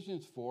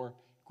Ephesians 4,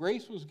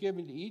 grace was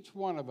given to each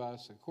one of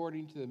us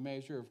according to the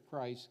measure of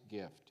Christ's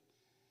gift.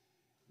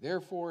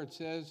 Therefore, it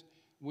says,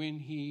 when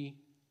he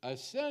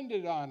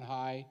ascended on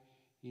high,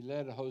 he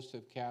led a host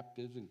of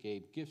captives and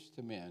gave gifts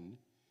to men.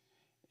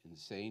 And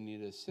saying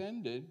it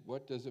ascended,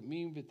 what does it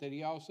mean but that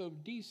he also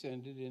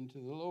descended into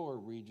the lower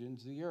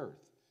regions of the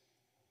earth?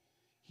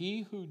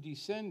 He who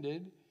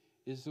descended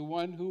is the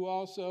one who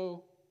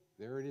also,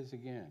 there it is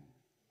again,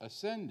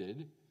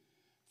 ascended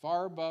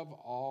far above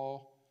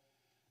all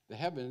the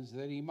heavens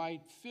that he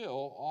might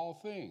fill all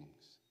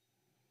things.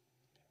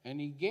 And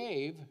he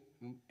gave,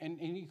 and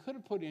he could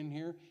have put in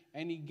here,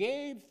 and he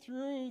gave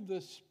through the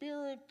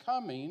Spirit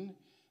coming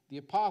the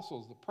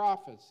apostles, the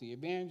prophets, the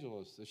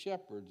evangelists, the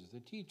shepherds,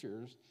 the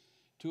teachers,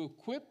 to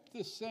equip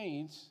the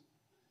saints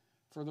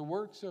for the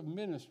works of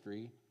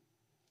ministry.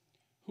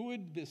 Who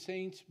would the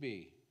saints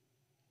be?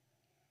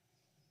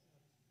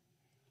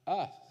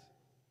 Us.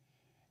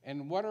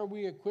 And what are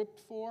we equipped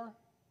for?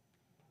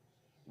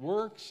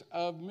 Works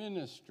of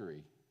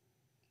ministry.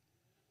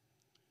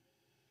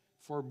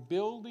 for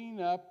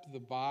building up the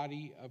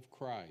body of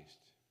Christ.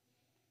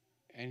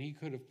 And he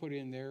could have put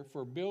in there,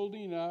 for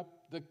building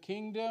up the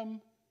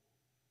kingdom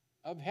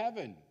of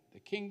heaven, the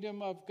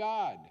kingdom of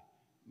God,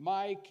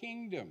 my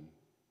kingdom.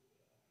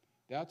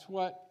 That's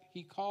what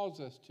he calls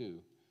us to.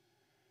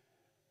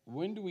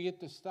 When do we get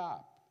to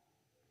stop?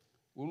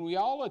 When we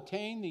all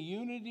attain the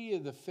unity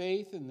of the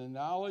faith and the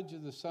knowledge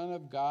of the Son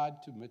of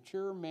God to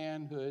mature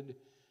manhood,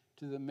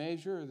 to the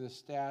measure of the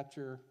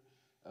stature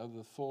of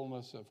the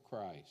fullness of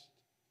Christ.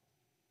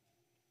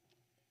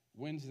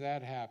 When's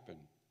that happen?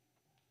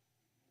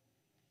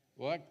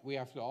 Well, we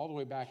have to all the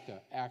way back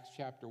to Acts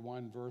chapter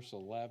 1, verse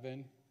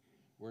 11,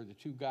 where the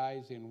two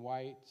guys in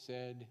white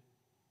said,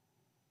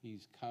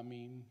 he's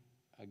coming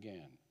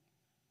again.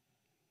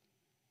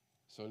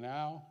 So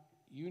now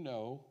you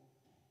know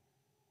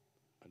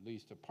at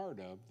least a part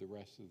of the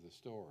rest of the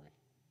story.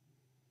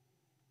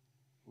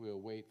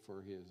 We'll wait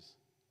for his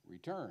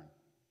return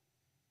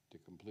to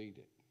complete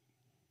it.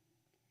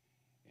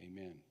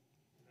 Amen.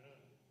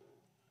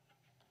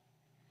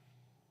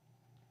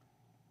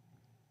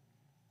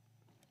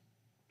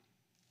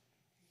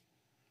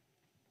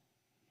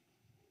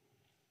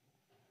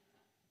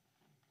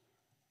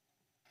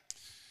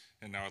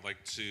 And now I'd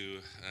like to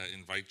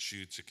invite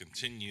you to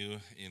continue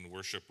in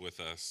worship with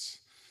us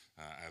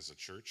as a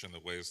church, and the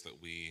ways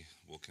that we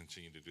will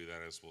continue to do that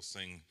as we'll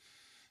sing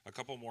a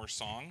couple more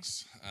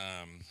songs.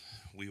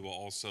 We will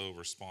also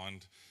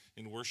respond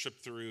in worship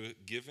through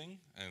giving,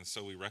 and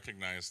so we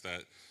recognize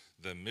that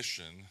the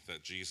mission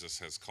that Jesus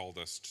has called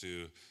us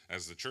to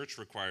as the church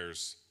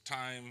requires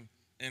time,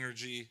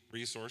 energy,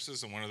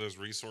 resources, and one of those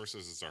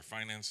resources is our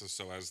finances.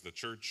 So as the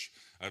church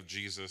of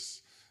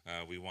Jesus,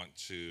 we want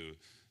to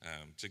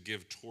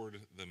give toward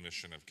the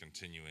mission of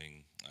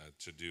continuing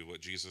to do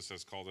what Jesus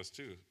has called us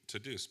to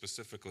do,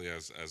 specifically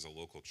as a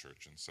local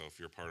church. And so if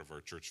you're part of our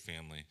church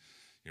family,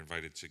 you're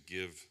invited to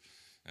give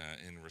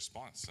in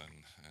response and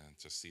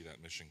to see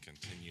that mission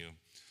continue.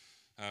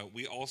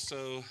 We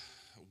also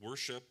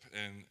worship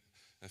and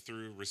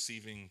through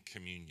receiving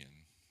communion.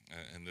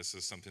 And this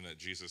is something that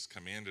Jesus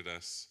commanded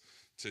us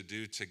to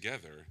do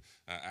together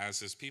as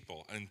his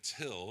people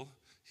until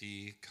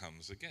he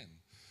comes again.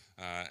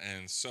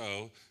 And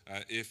so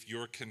if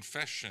your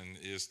confession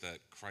is that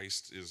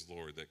Christ is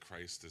Lord, that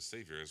Christ is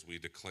Savior, as we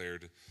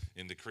declared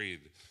in the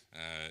Creed,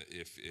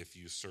 if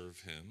you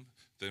serve him,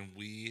 then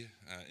we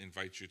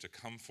invite you to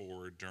come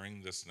forward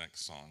during this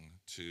next song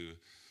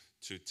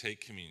to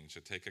take communion,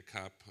 to take a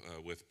cup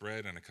with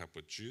bread and a cup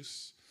with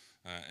juice,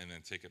 and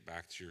then take it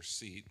back to your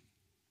seat.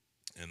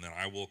 And then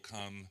I will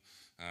come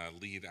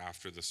lead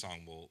after the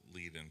song. Will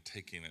lead in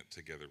taking it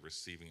together,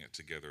 receiving it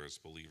together as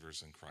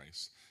believers in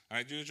Christ. And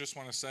I do just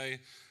want to say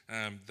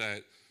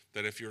that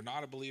if you're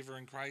not a believer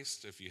in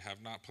Christ, if you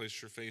have not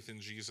placed your faith in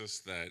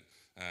Jesus, that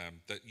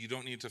you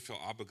don't need to feel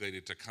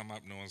obligated to come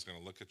up. No one's going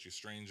to look at you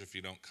strange if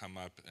you don't come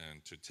up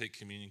and to take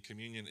communion.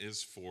 Communion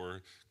is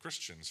for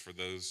Christians, for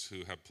those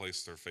who have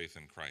placed their faith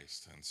in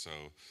Christ. And so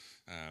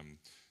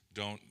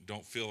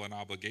don't feel an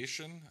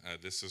obligation.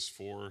 This is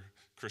for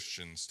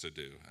Christians to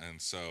do.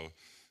 And so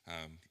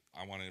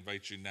I want to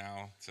invite you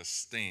now to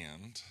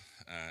stand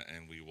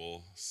and we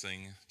will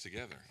sing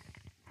together.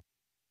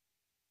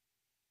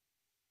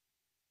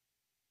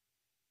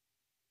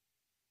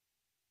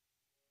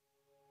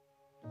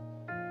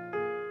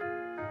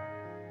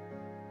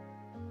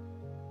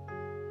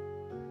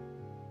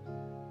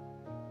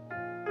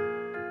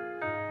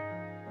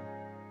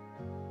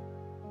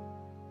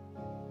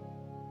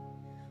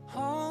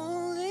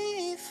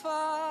 Holy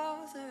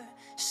Father,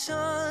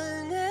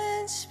 Son,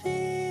 and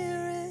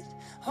Spirit,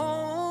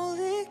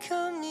 Holy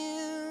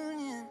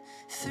Communion,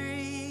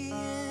 three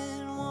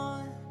in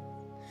one.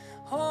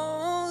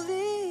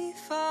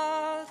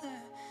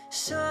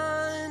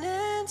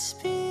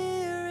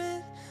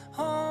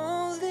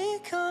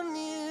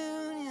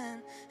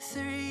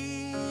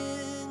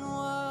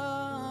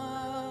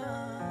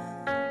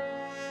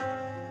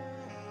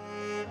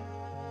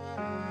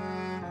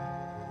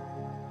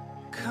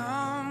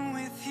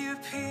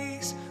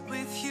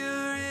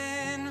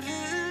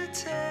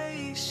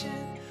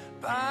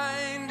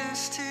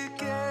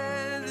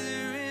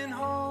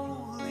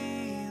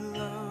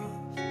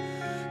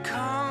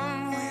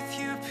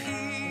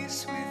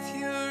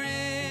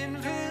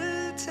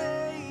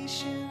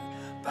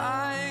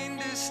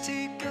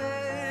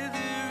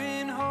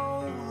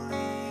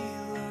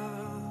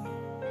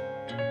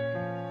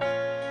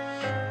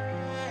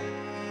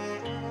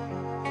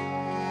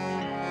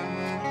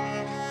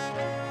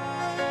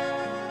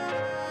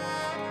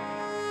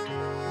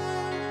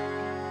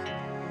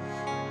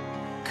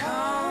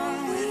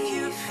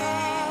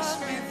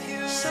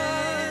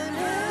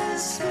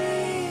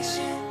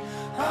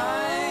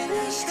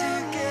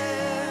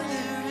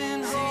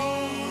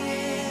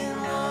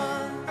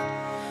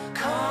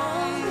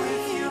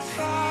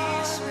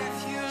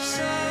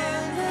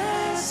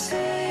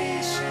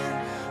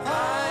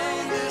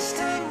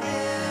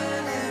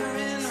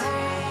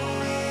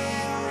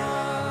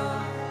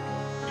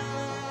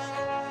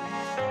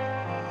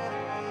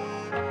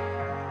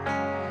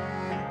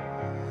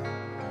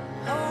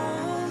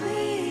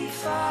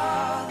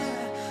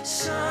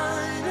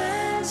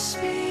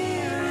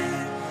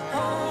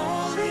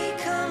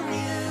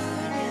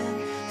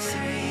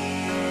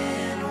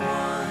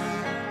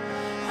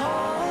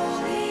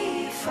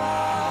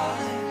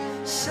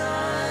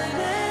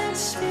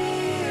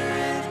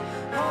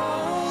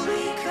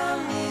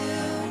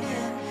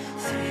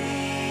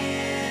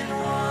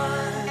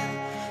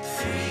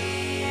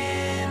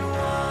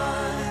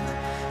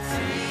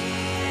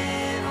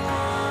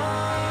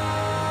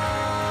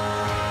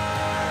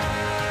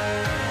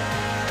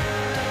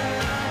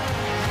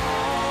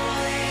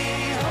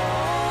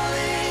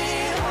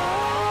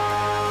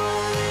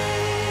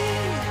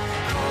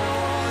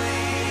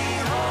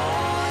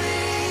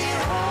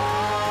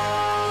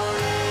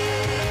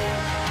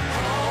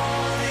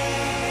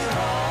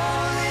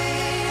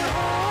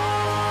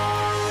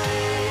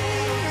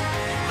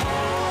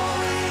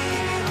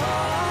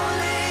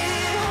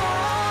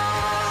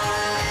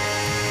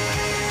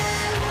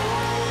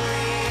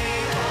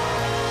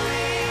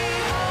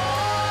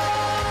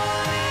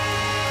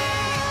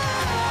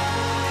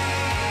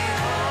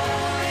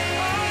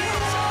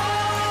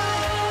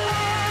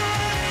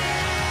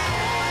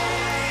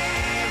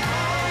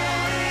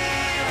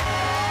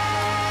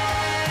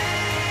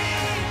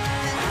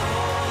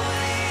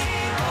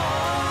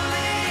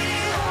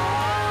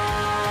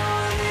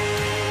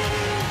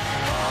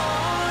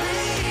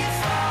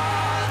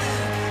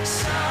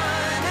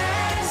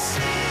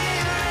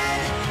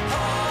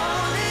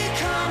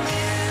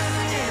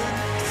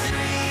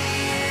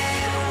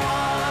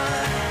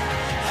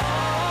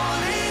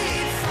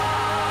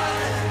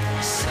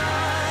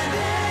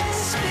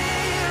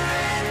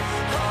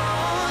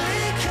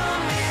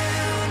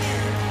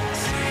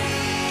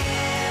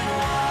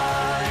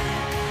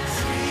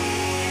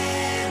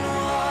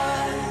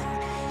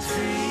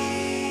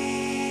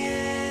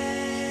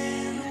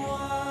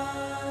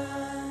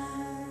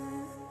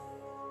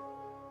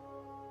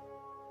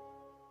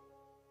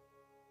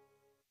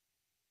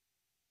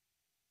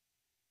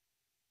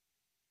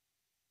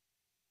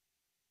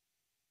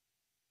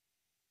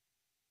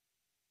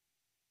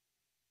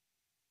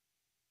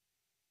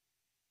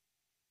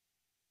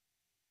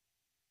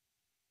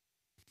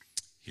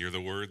 Hear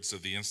the words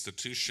of the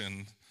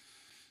institution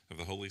of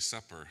the Holy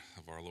Supper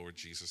of our Lord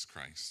Jesus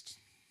Christ.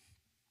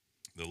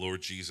 The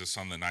Lord Jesus,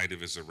 on the night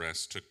of his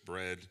arrest, took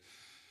bread,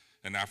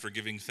 and after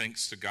giving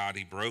thanks to God,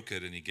 he broke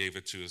it and he gave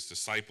it to his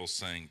disciples,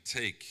 saying,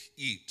 "Take,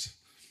 eat.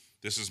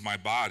 This is my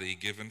body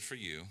given for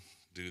you.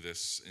 Do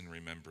this in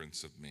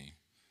remembrance of me."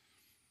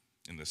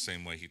 In the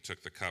same way, he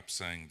took the cup,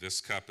 saying,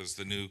 "This cup is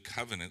the new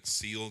covenant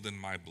sealed in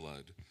my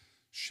blood,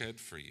 shed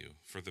for you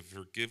for the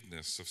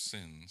forgiveness of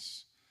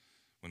sins.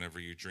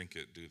 Whenever you drink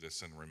it, do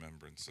this in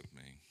remembrance of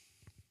me."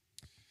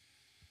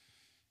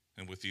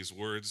 And with these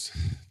words,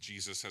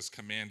 Jesus has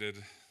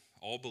commanded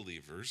all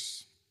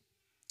believers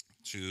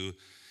to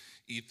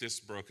eat this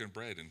broken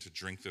bread and to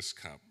drink this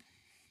cup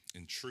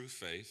in true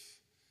faith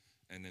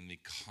and in the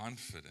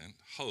confident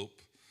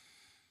hope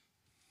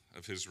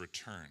of his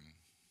return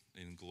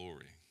in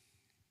glory.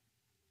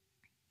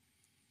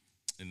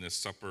 In this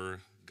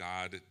supper,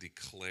 God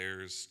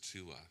declares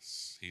to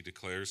us, he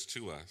declares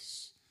to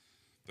us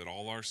that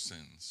all our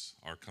sins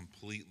are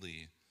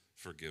completely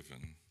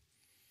forgiven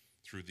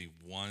through the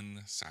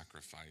one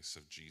sacrifice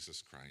of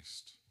Jesus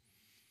Christ,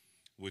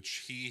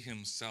 which he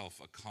himself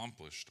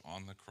accomplished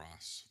on the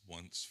cross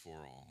once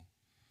for all.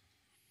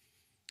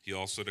 He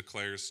also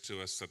declares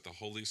to us that the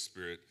Holy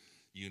Spirit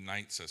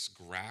unites us,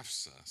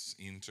 grafts us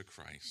into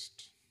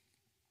Christ,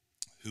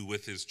 who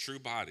with his true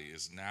body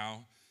is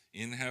now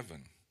in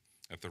heaven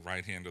at the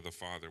right hand of the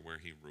Father, where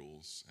he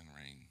rules and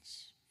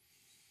reigns.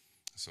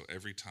 So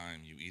every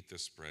time you eat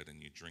this bread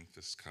and you drink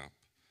this cup,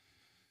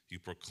 you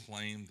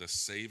proclaim the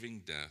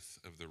saving death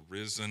of the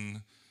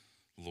risen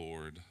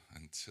Lord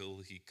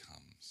until he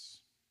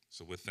comes.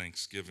 So with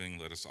thanksgiving,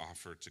 let us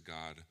offer to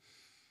God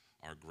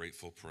our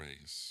grateful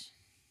praise.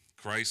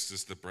 Christ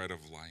is the bread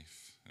of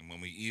life, and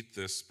when we eat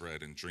this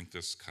bread and drink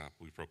this cup,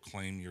 we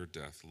proclaim your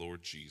death,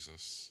 Lord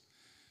Jesus,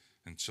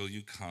 until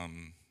you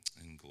come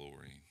in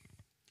glory.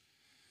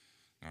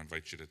 Now I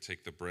invite you to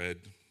take the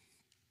bread.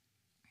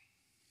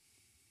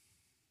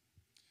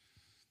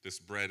 This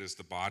bread is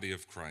the body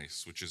of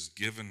Christ, which is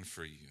given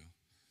for you.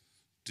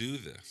 Do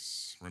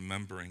this,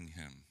 remembering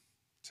him.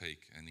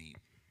 Take and eat.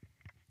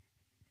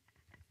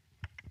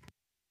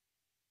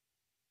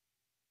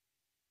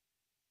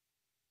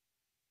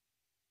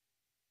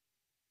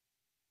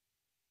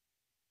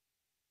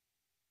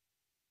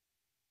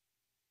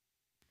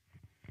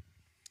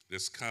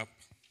 This cup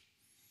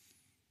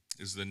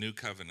is the new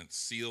covenant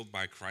sealed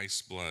by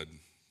Christ's blood,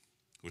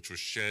 which was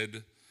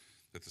shed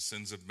that the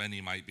sins of many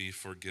might be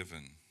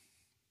forgiven.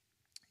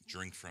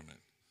 Drink from it,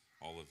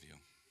 all of you.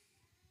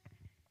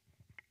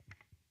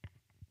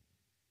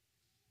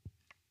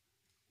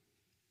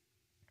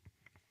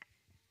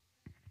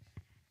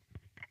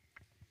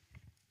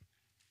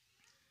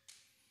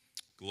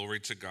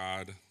 Glory to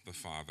God the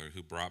Father,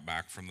 who brought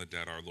back from the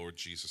dead our Lord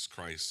Jesus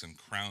Christ and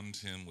crowned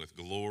him with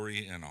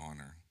glory and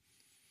honor.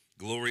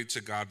 Glory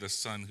to God the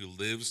Son, who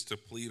lives to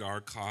plead our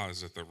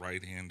cause at the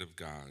right hand of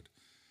God,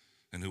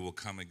 and who will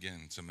come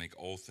again to make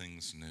all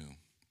things new.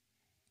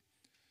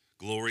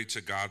 Glory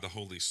to God the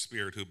Holy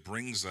Spirit, who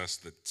brings us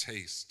the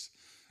taste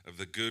of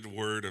the good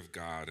word of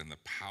God and the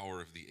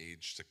power of the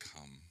age to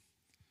come.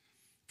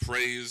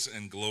 Praise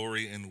and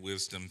glory and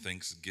wisdom,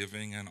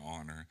 thanksgiving and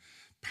honor,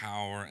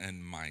 power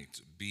and might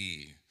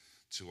be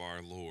to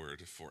our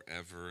Lord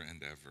forever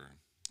and ever.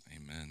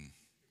 Amen.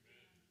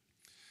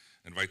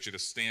 I invite you to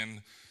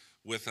stand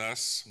with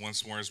us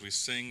once more as we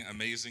sing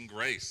Amazing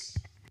Grace.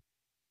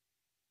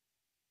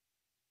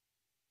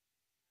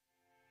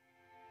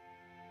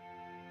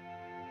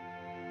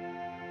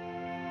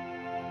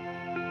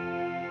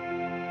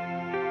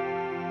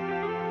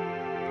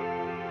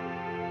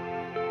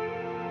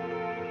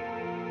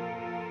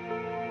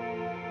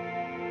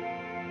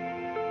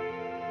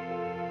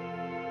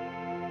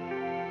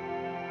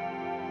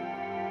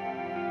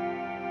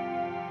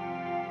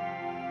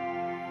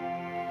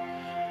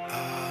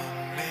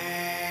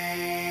 Amazing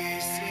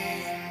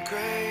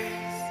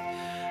grace,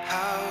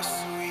 how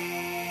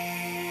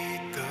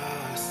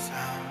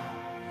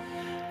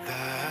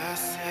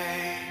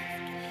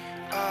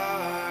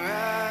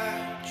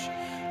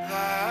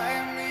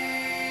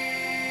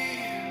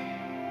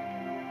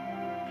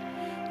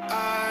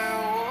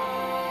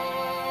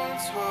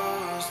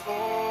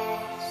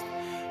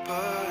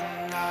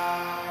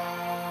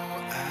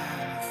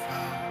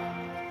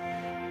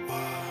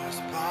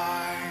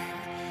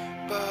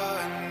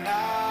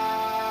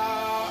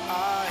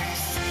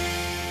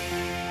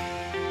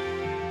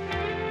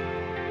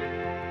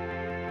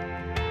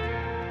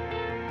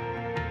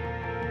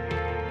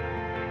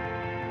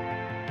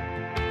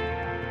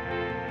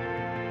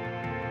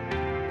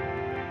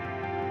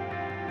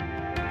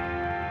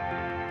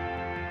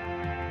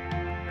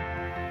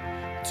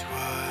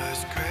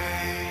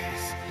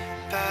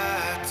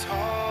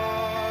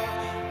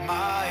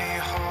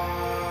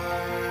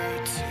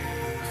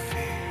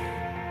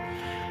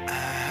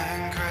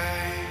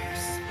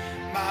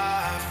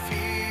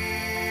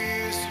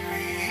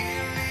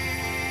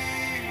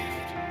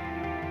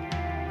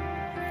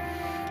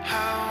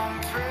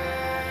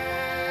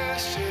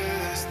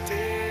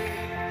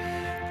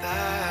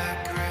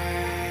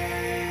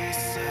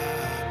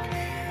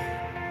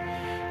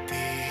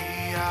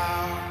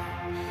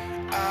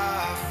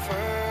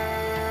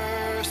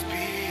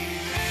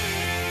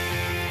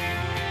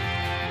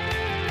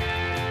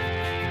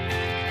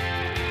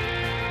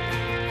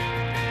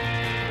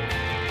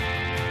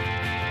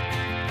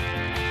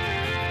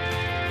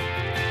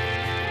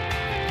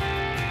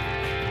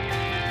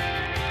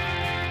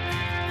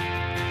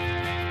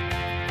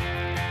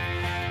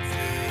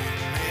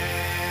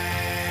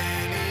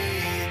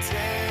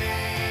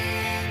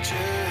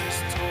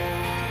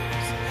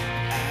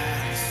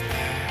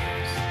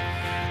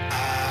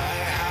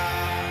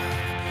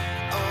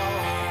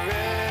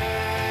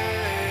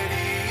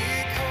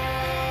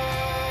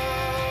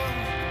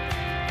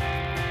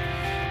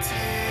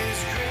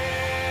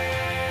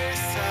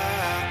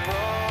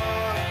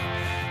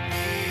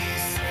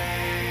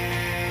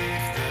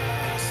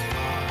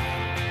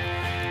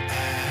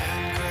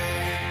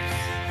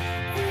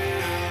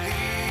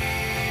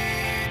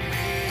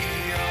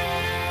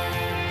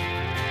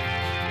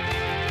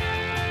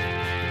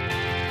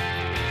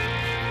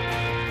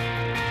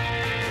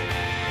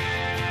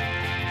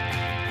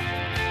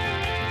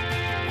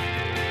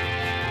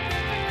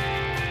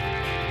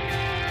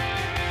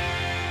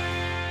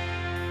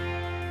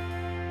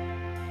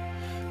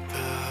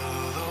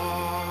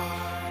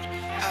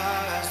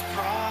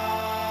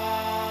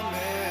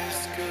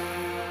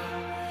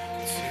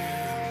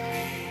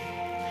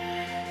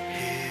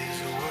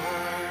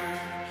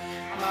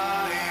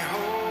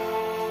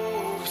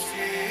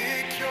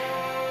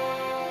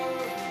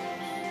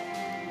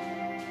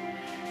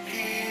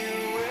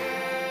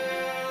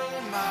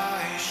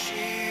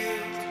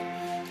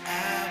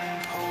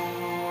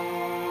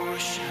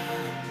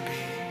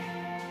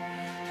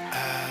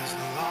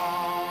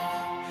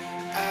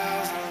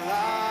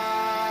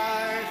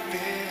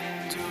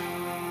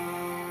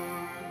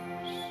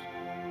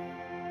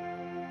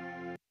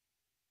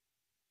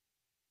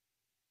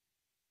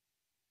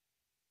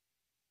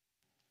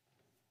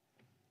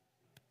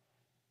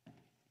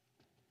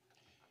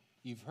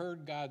You've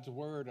heard God's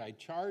word. I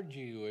charge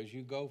you as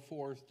you go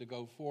forth to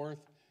go forth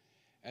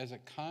as a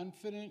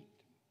confident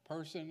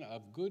person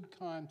of good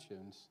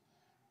conscience,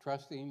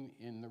 trusting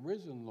in the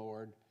risen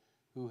Lord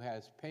who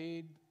has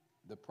paid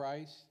the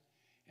price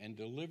and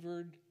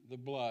delivered the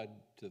blood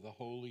to the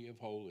Holy of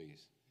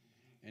Holies.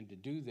 And to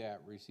do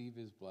that, receive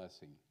his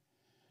blessing.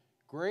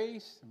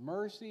 Grace,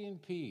 mercy,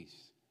 and peace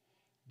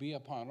be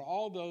upon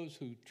all those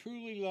who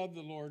truly love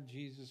the Lord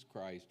Jesus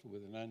Christ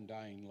with an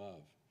undying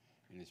love.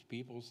 And his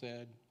people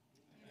said,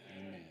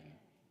 Amen.